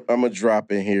 but I'm going to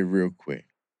drop in here real quick.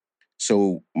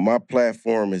 So my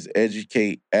platform is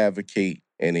educate, advocate,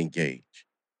 and engage.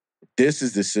 This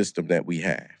is the system that we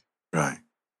have. Right.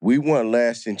 We want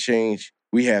lasting change.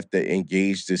 We have to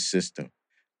engage this system.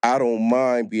 I don't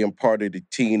mind being part of the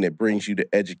team that brings you the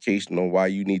education on why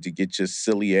you need to get your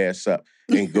silly ass up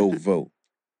and go vote,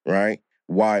 right?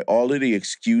 Why all of the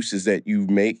excuses that you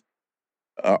make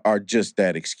are just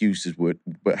that, excuses.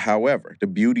 But however, the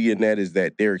beauty in that is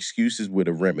that they're excuses with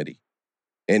a remedy.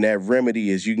 And that remedy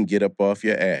is you can get up off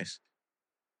your ass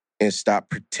and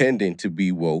stop pretending to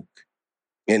be woke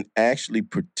and actually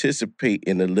participate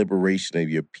in the liberation of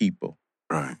your people.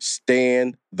 Right.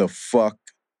 Stand the fuck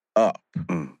up.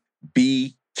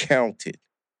 Be counted.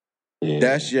 Yeah.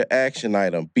 That's your action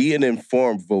item. Be an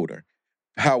informed voter.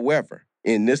 However,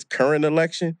 in this current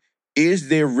election, is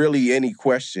there really any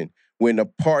question when the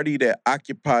party that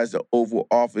occupies the Oval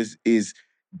Office is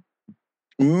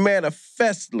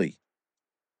manifestly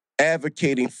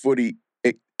advocating for the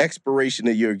expiration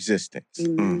of your existence?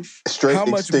 Straight How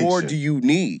much extinction. more do you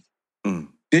need?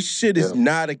 This shit is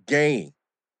not a game.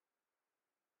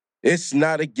 It's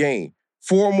not a game.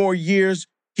 4 more years,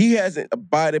 he hasn't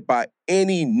abided by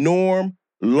any norm,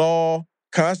 law,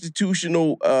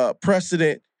 constitutional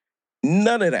precedent,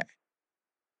 none of that.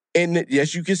 And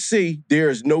as you can see, there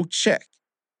is no check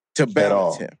to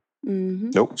balance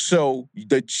him. Nope. So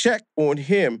the check on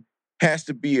him has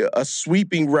to be a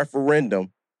sweeping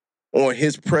referendum on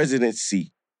his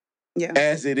presidency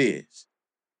as it is.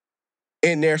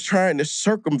 And they're trying to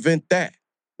circumvent that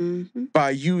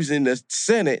by using the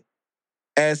Senate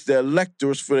as the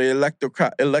electors for the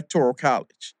electoral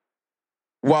college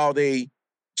while they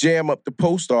jam up the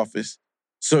post office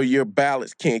so your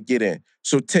ballots can't get in.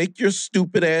 So take your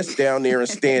stupid ass down there and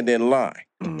stand in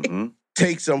line.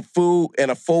 Take some food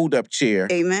and a fold-up chair.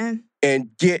 Amen. And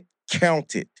get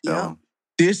counted. Yep.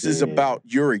 This is about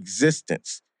your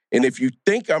existence. And if you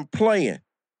think I'm playing,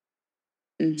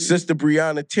 Sister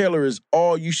Breonna Taylor is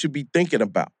all you should be thinking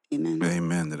about. Amen.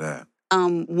 Amen to that.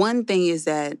 One thing is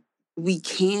that we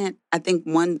can't, I think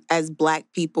as Black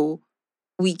people,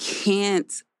 we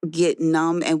can't get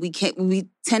numb and we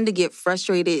tend to get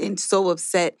frustrated and so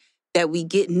upset that we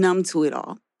get numb to it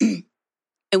all.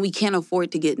 And we can't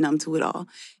afford to get numb to it all.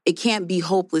 It can't be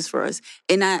hopeless for us.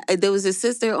 And there was a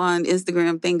sister on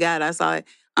Instagram, thank God I saw it,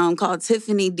 called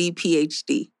Tiffany D.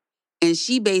 PhD. And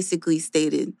she basically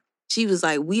stated, she was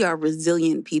like, we are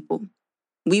resilient people.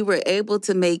 We were able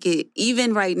to make it,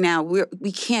 even right now,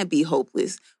 we can't be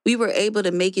hopeless. We were able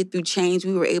to make it through change.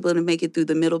 We were able to make it through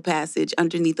the Middle Passage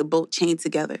underneath a boat chained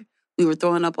together. We were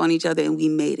throwing up on each other and we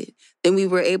made it. Then we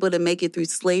were able to make it through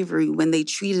slavery when they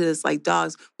treated us like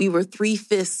dogs. We were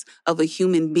 3/5 of a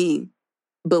human being,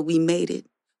 but we made it.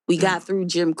 We got through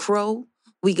Jim Crow.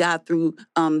 We got through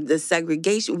the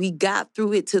segregation. We got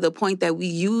through it to the point that we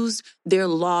used their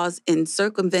laws and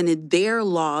circumvented their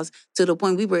laws to the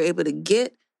point we were able to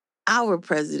get our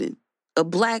president, a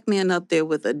black man up there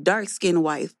with a dark-skinned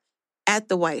wife at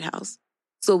the White House.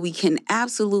 So we can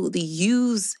absolutely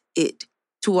use it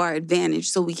to our advantage.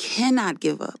 So we cannot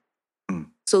give up.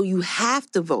 So you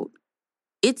have to vote.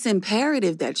 It's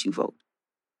imperative that you vote.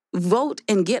 Vote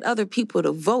and get other people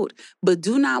to vote, but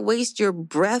do not waste your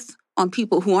breath on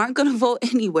people who aren't going to vote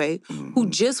anyway, who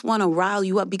just want to rile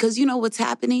you up. Because you know what's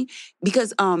happening?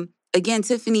 Because, again,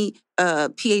 Tiffany,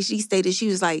 PhD stated, she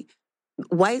was like,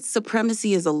 white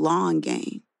supremacy is a long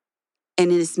game.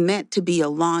 And it's meant to be a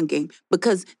long game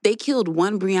because they killed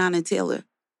one Breonna Taylor,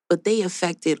 but they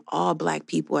affected all Black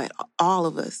people, all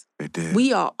of us. They did.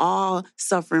 We are all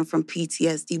suffering from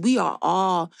PTSD. We are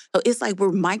all, it's like we're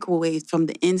microwaved from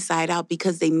the inside out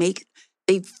because they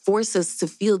force us to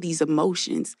feel these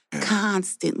emotions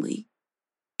constantly.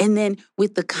 And then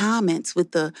with the comments,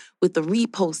 with the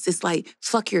reposts, it's like,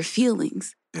 fuck your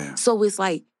feelings. Yeah. So it's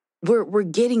like, we're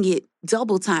getting it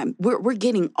double time. We're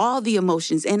getting all the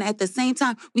emotions. And at the same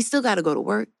time, we still got to go to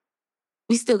work.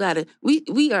 We still got to,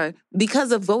 we are,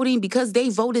 because of voting, because they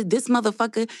voted this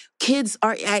motherfucker, kids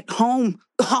are at home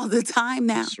all the time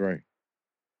now. That's right.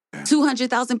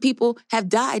 200,000 people have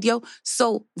died, yo.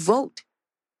 So vote.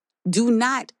 Do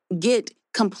not get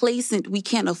complacent. We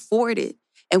can't afford it.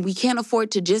 And we can't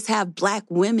afford to just have Black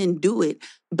women do it.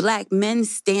 Black men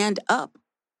stand up.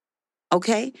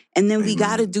 Okay? And then we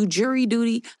got to do jury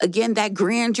duty. Again, that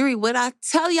grand jury. What I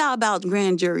tell y'all about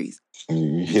grand juries?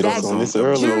 You hit us on this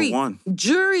earlier.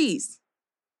 Juries.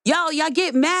 Y'all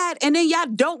get mad and then y'all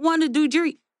don't want to do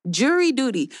jury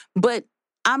duty. But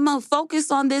I'm going to focus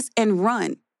on this and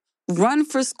run. Run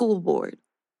for school board.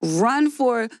 Run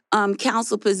for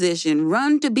council position.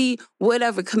 Run to be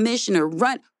whatever, commissioner.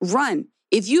 Run.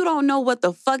 If you don't know what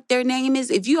the fuck their name is,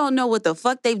 if you don't know what the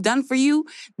fuck they've done for you,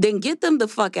 then get them the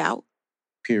fuck out.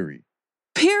 Period.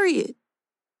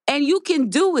 And you can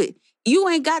do it. You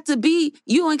ain't got to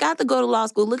go to law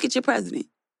school. Look at your president.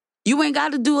 You ain't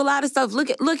got to do a lot of stuff. Look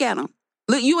at him.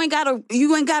 Look, you ain't got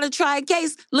to try a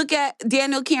case. Look at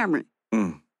Daniel Cameron.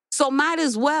 So might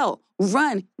as well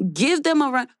run. Give them a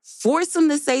run. Force them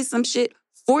to say some shit.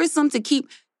 Force them to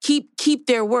keep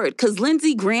their word. Because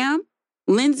Lindsey Graham,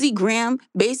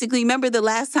 basically, remember the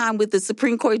last time with the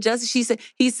Supreme Court justice,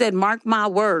 he said, mark my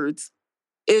words.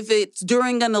 If it's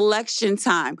during an election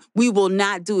time, we will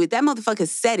not do it. That motherfucker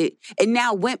said it and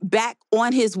now went back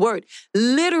on his word.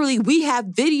 Literally, we have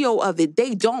video of it.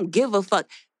 They don't give a fuck.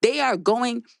 They are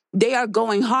going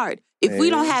hard. If we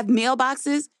don't have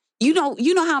mailboxes, you know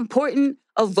how important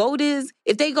a vote is?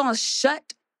 If they gonna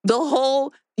shut the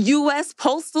whole U.S.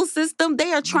 postal system,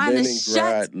 they are trying to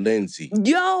shut. Lindsay.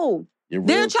 Yo,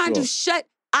 they're trying to shut.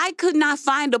 I could not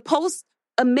find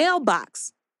a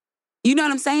mailbox. You know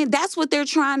what I'm saying? That's what they're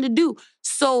trying to do.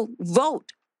 So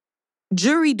vote,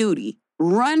 jury duty,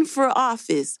 run for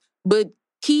office, but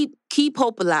keep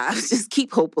hope alive. Just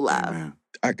keep hope alive.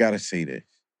 I gotta say this.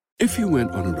 If you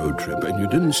went on a road trip and you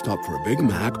didn't stop for a Big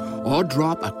Mac or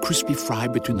drop a crispy fry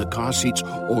between the car seats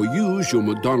or use your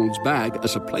McDonald's bag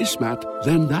as a placemat,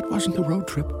 then that wasn't a road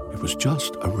trip. It was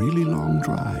just a really long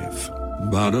drive.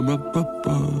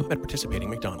 Ba-da-ba-ba-ba. At participating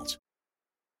McDonald's.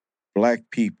 Black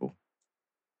people,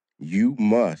 you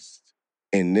must,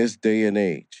 in this day and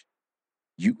age,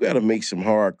 you got to make some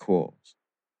hard calls.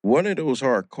 One of those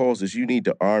hard calls is you need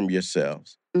to arm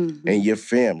yourselves and your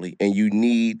family, and you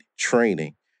need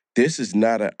training. This is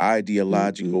not an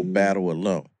ideological battle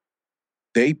alone.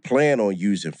 They plan on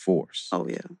using force. Oh,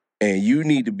 yeah. And you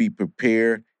need to be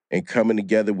prepared and coming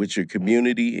together with your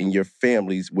community and your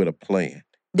families with a plan.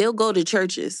 They'll go to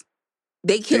churches.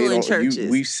 They kill in churches.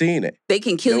 We've seen it. They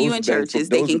can kill you in churches.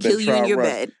 They can kill you in your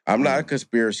bed. I'm not a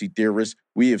conspiracy theorist.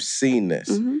 We have seen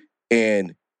this.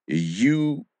 And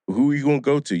who are you going to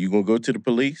go to? You going to go to the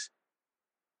police?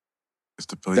 It's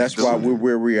the police. That's why we're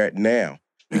where we're at now.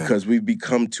 Because we've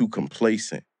become too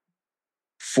complacent.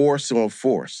 Force on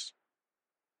force.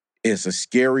 It's a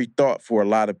scary thought for a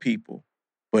lot of people,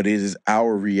 but it is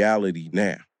our reality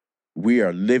now. We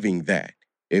are living that.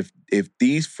 If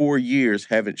these 4 years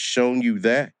haven't shown you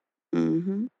that,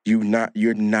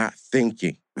 you're not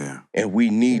thinking. Yeah. And we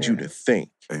need you to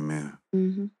think. Amen.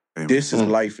 This is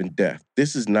life and death.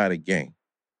 This is not a game.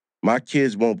 My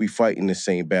kids won't be fighting the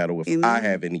same battle if I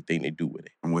have anything to do with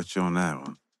it. I'm with you on that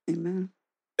one. Amen.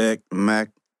 Mac,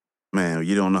 man,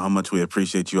 you don't know how much we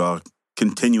appreciate you all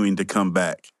continuing to come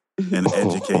back and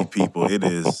educate people.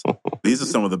 These are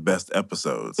some of the best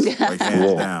episodes, like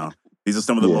hands down. These are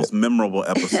some of the most memorable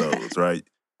episodes, right?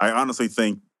 I honestly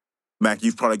think, Mac,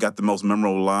 you've probably got the most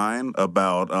memorable line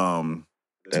about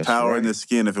power in the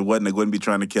skin. If it wasn't, they wouldn't be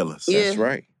trying to kill us. That's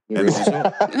right. And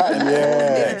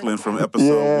Ecleynne from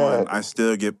episode 1,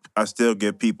 I still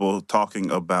get people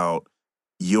talking about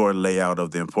your layout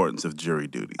of the importance of jury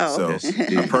duty. So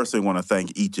I personally want to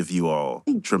thank each of you all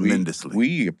tremendously.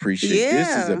 We appreciate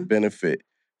this is a benefit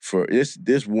for this.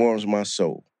 This warms my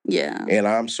soul. Yeah. And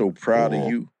I'm so proud of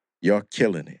you. Y'all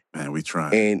killing it. Man, we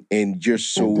trying. And you're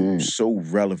so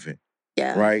relevant.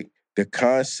 Yeah. Right? The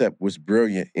concept was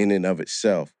brilliant in and of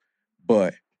itself,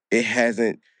 but it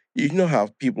hasn't. You know how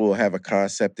people will have a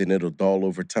concept and it'll dull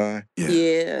over time?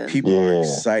 Yeah. People are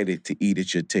excited to eat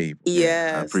at your table.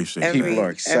 Yes. I appreciate it. People are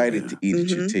excited to eat at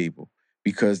your table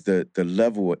because the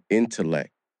level of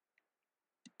intellect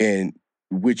and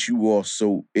which you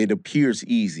also, it appears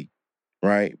easy,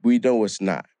 right? We know it's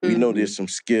not. We know there's some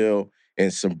skill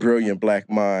and some brilliant Black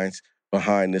minds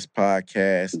behind this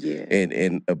podcast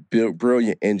and a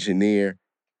brilliant engineer.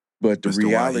 But the Mr.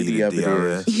 reality Wahid of it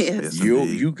DRS. is, Yes,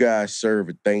 you guys serve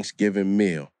a Thanksgiving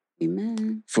meal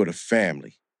for the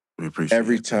family. We appreciate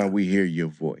every time we hear your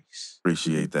voice.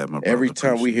 Appreciate that, my brother. Every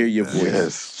time we hear your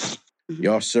voice,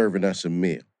 y'all serving us a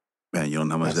meal. Man, you don't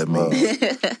know how much that means.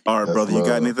 All right, brother, you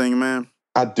got anything, man?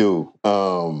 I do.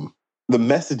 The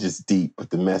message is deep, but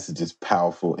the message is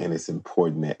powerful, and it's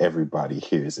important that everybody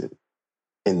hears it.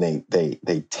 And they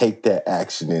take that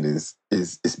action that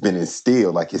it's been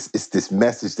instilled. Like it's this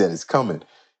message that is coming.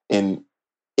 And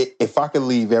if I could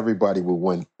leave everybody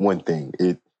with one thing,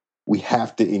 we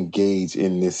have to engage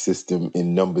in this system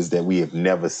in numbers that we have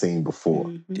never seen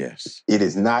before. Yes. It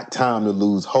is not time to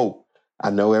lose hope.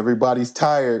 I know everybody's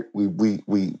tired. We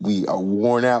are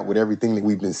worn out with everything that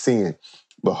we've been seeing,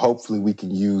 but hopefully we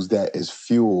can use that as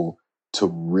fuel to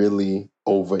really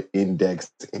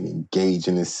over-index and engage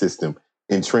in this system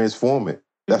and transform it.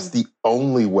 That's the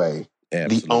only way.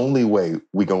 Absolutely. The only way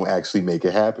we're gonna actually make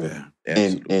it happen.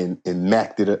 And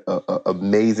Mac did a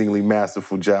amazingly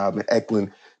masterful job, and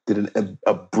Ecleynne did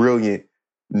a brilliant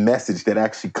message that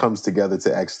actually comes together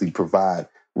to actually provide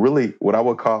really what I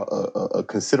would call a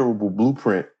considerable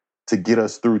blueprint to get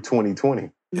us through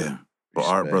 2020. Yeah. Well,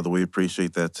 Art, brother, we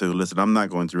appreciate that too. Listen, I'm not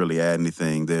going to really add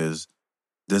anything. There's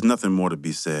nothing more to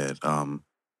be said.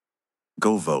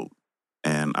 Go vote.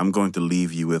 And I'm going to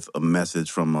leave you with a message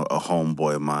from a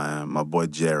homeboy of mine, my boy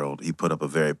Gerald. He put up a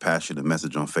very passionate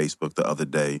message on Facebook the other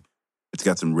day. It's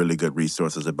got some really good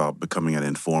resources about becoming an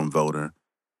informed voter.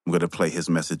 I'm going to play his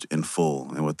message in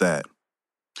full. And with that,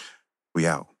 we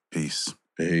out. Peace.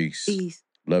 Peace.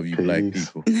 Love you, Black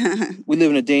people. We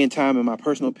live in a day and time, in my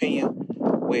personal opinion,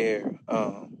 where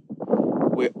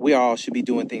we all should be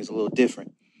doing things a little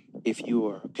different. If you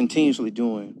are continuously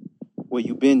doing what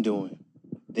you've been doing,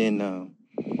 then,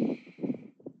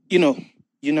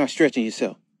 you're not stretching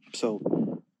yourself.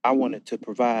 So I wanted to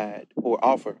provide or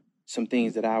offer some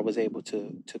things that I was able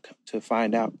to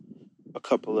find out a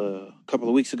couple of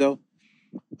weeks ago.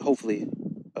 Hopefully,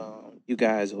 you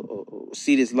guys will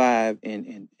see this live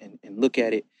and look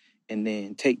at it, and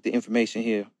then take the information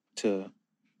here to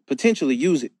potentially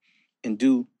use it and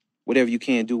do whatever you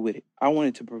can do with it. I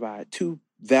wanted to provide 2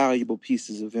 valuable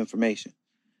pieces of information.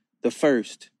 The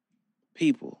first,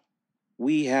 people,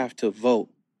 we have to vote,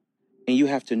 and you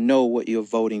have to know what you're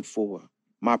voting for.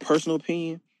 My personal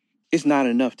opinion, it's not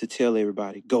enough to tell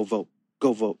everybody, go vote,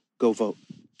 go vote, go vote.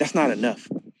 That's not enough.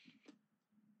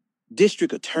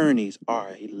 District attorneys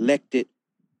are elected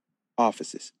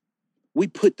offices. We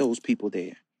put those people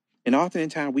there. And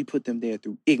oftentimes we put them there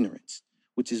through ignorance,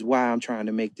 which is why I'm trying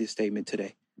to make this statement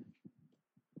today.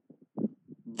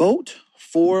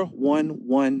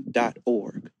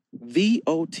 Vote411.org.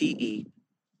 VOTE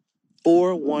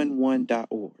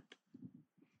 411.org.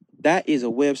 That is a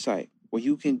website where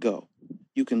you can go.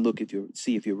 You can look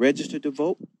see if you're registered to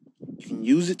vote. You can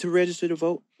use it to register to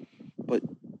vote. But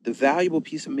the valuable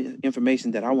piece of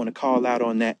information that I want to call out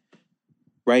on that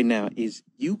right now is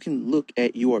you can look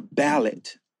at your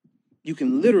ballot. You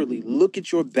can literally look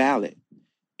at your ballot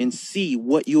and see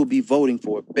what you'll be voting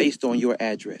for based on your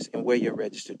address and where you're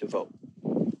registered to vote.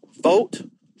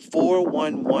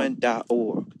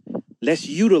 Vote411.org. Let's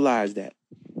utilize that.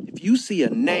 If you see a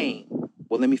name,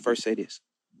 well, let me first say this.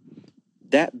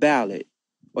 That ballot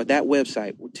or that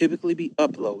website will typically be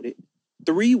uploaded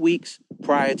 3 weeks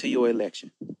prior to your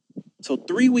election. So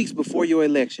 3 weeks before your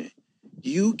election,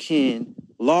 you can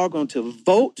log on to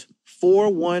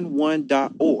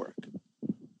vote411.org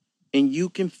and you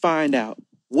can find out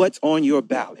what's on your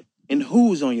ballot and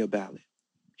who's on your ballot.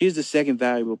 Here's the second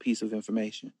valuable piece of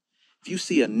information. If you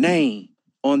see a name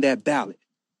on that ballot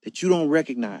that you don't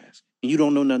recognize and you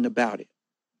don't know nothing about it,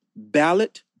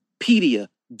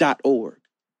 ballotpedia.org.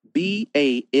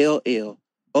 B-A-L-L-O-T.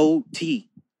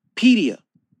 Pedia.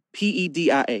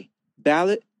 P-E-D-I-A.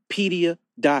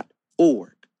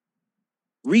 Ballotpedia.org.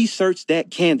 Research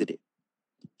that candidate.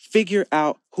 Figure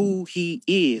out who he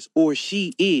is or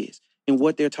she is and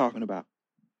what they're talking about.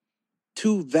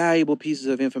 Two valuable pieces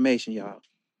of information, y'all.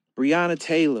 Breonna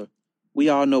Taylor, we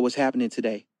all know what's happening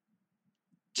today.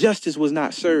 Justice was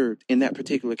not served in that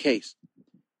particular case.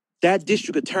 That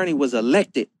district attorney was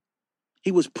elected.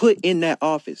 He was put in that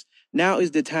office. Now is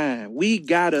the time. We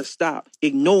gotta stop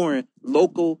ignoring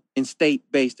local and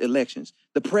state-based elections.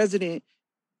 The president,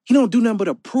 he don't do nothing but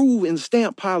approve and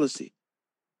stamp policy.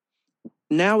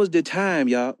 Now is the time,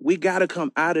 y'all. We gotta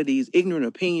come out of these ignorant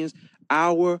opinions.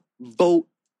 Our vote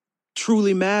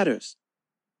truly matters.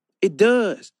 It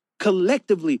does.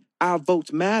 Collectively, our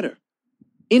votes matter.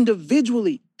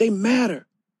 Individually, they matter.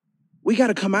 We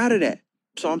gotta come out of that.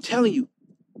 So I'm telling you,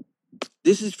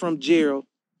 this is from Gerald.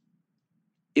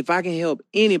 If I can help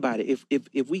anybody,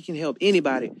 if we can help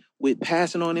anybody with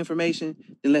passing on information,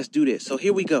 then let's do this. So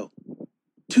here we go.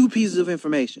 2 pieces of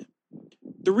information.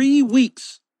 3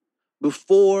 weeks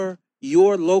before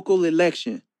your local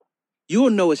election, you'll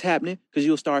know it's happening because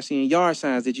you'll start seeing yard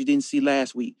signs that you didn't see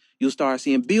last week. You'll start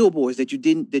seeing billboards that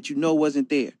you know wasn't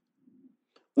there.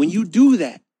 When you do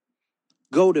that,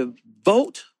 go to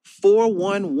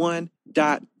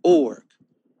vote411.org.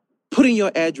 Put in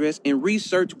your address and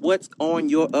research what's on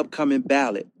your upcoming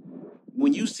ballot.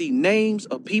 When you see names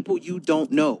of people you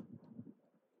don't know,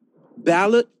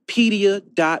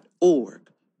 ballotpedia.org.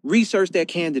 Research that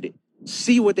candidate.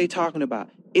 See what they're talking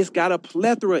about. It's got a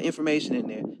plethora of information in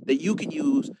there that you can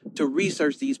use to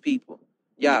research these people.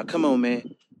 Y'all, come on,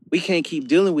 man. We can't keep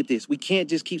dealing with this. We can't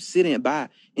just keep sitting by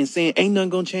and saying, ain't nothing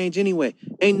gonna change anyway.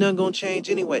 Ain't nothing gonna change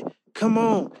anyway. Come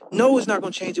on. No, it's not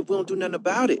gonna change if we don't do nothing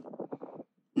about it.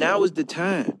 Now is the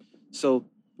time. So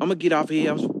I'm going to get off here.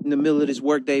 I was in the middle of this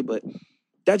workday, but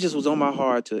that just was on my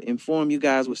heart to inform you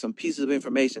guys with some pieces of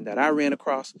information that I ran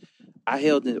across. I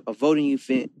held a voting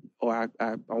event, or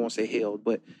I won't say held,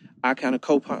 but I kind of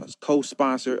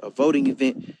co-sponsored a voting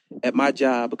event at my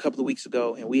job a couple of weeks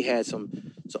ago, and we had some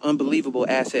unbelievable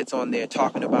assets on there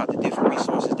talking about the different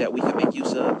resources that we can make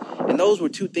use of. And those were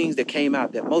 2 things that came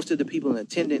out that most of the people in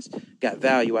attendance got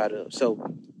value out of.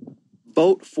 So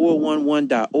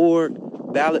vote411.org,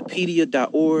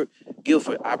 ballotpedia.org.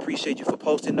 Guilford, I appreciate you for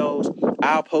posting those.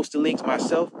 I'll post the links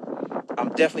myself.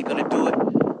 I'm definitely going to do it.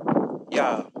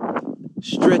 Y'all,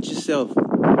 stretch yourself.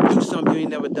 Do something you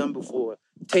ain't never done before.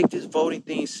 Take this voting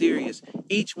thing serious.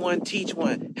 Each one, teach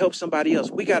one. Help somebody else.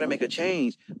 We got to make a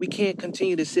change. We can't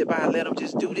continue to sit by and let them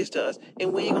just do this to us,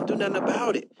 and we ain't going to do nothing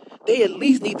about it. They at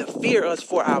least need to fear us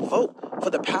for our vote,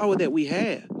 for the power that we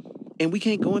have. And we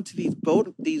can't go into these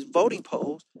voting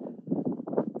polls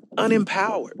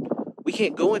unempowered. We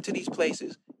can't go into these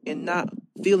places and not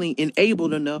feeling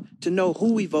enabled enough to know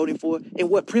who we voting for and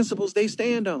what principles they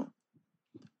stand on.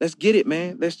 Let's get it,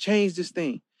 man. Let's change this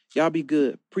thing. Y'all be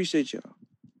good. Appreciate y'all.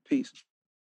 Peace.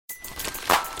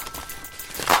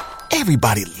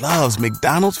 Everybody loves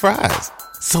McDonald's fries.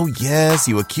 So yes,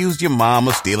 you accused your mom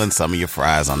of stealing some of your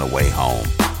fries on the way home.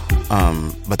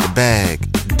 But the bag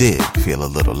did feel a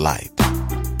little light.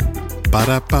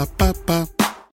 Ba-da-ba-ba-ba.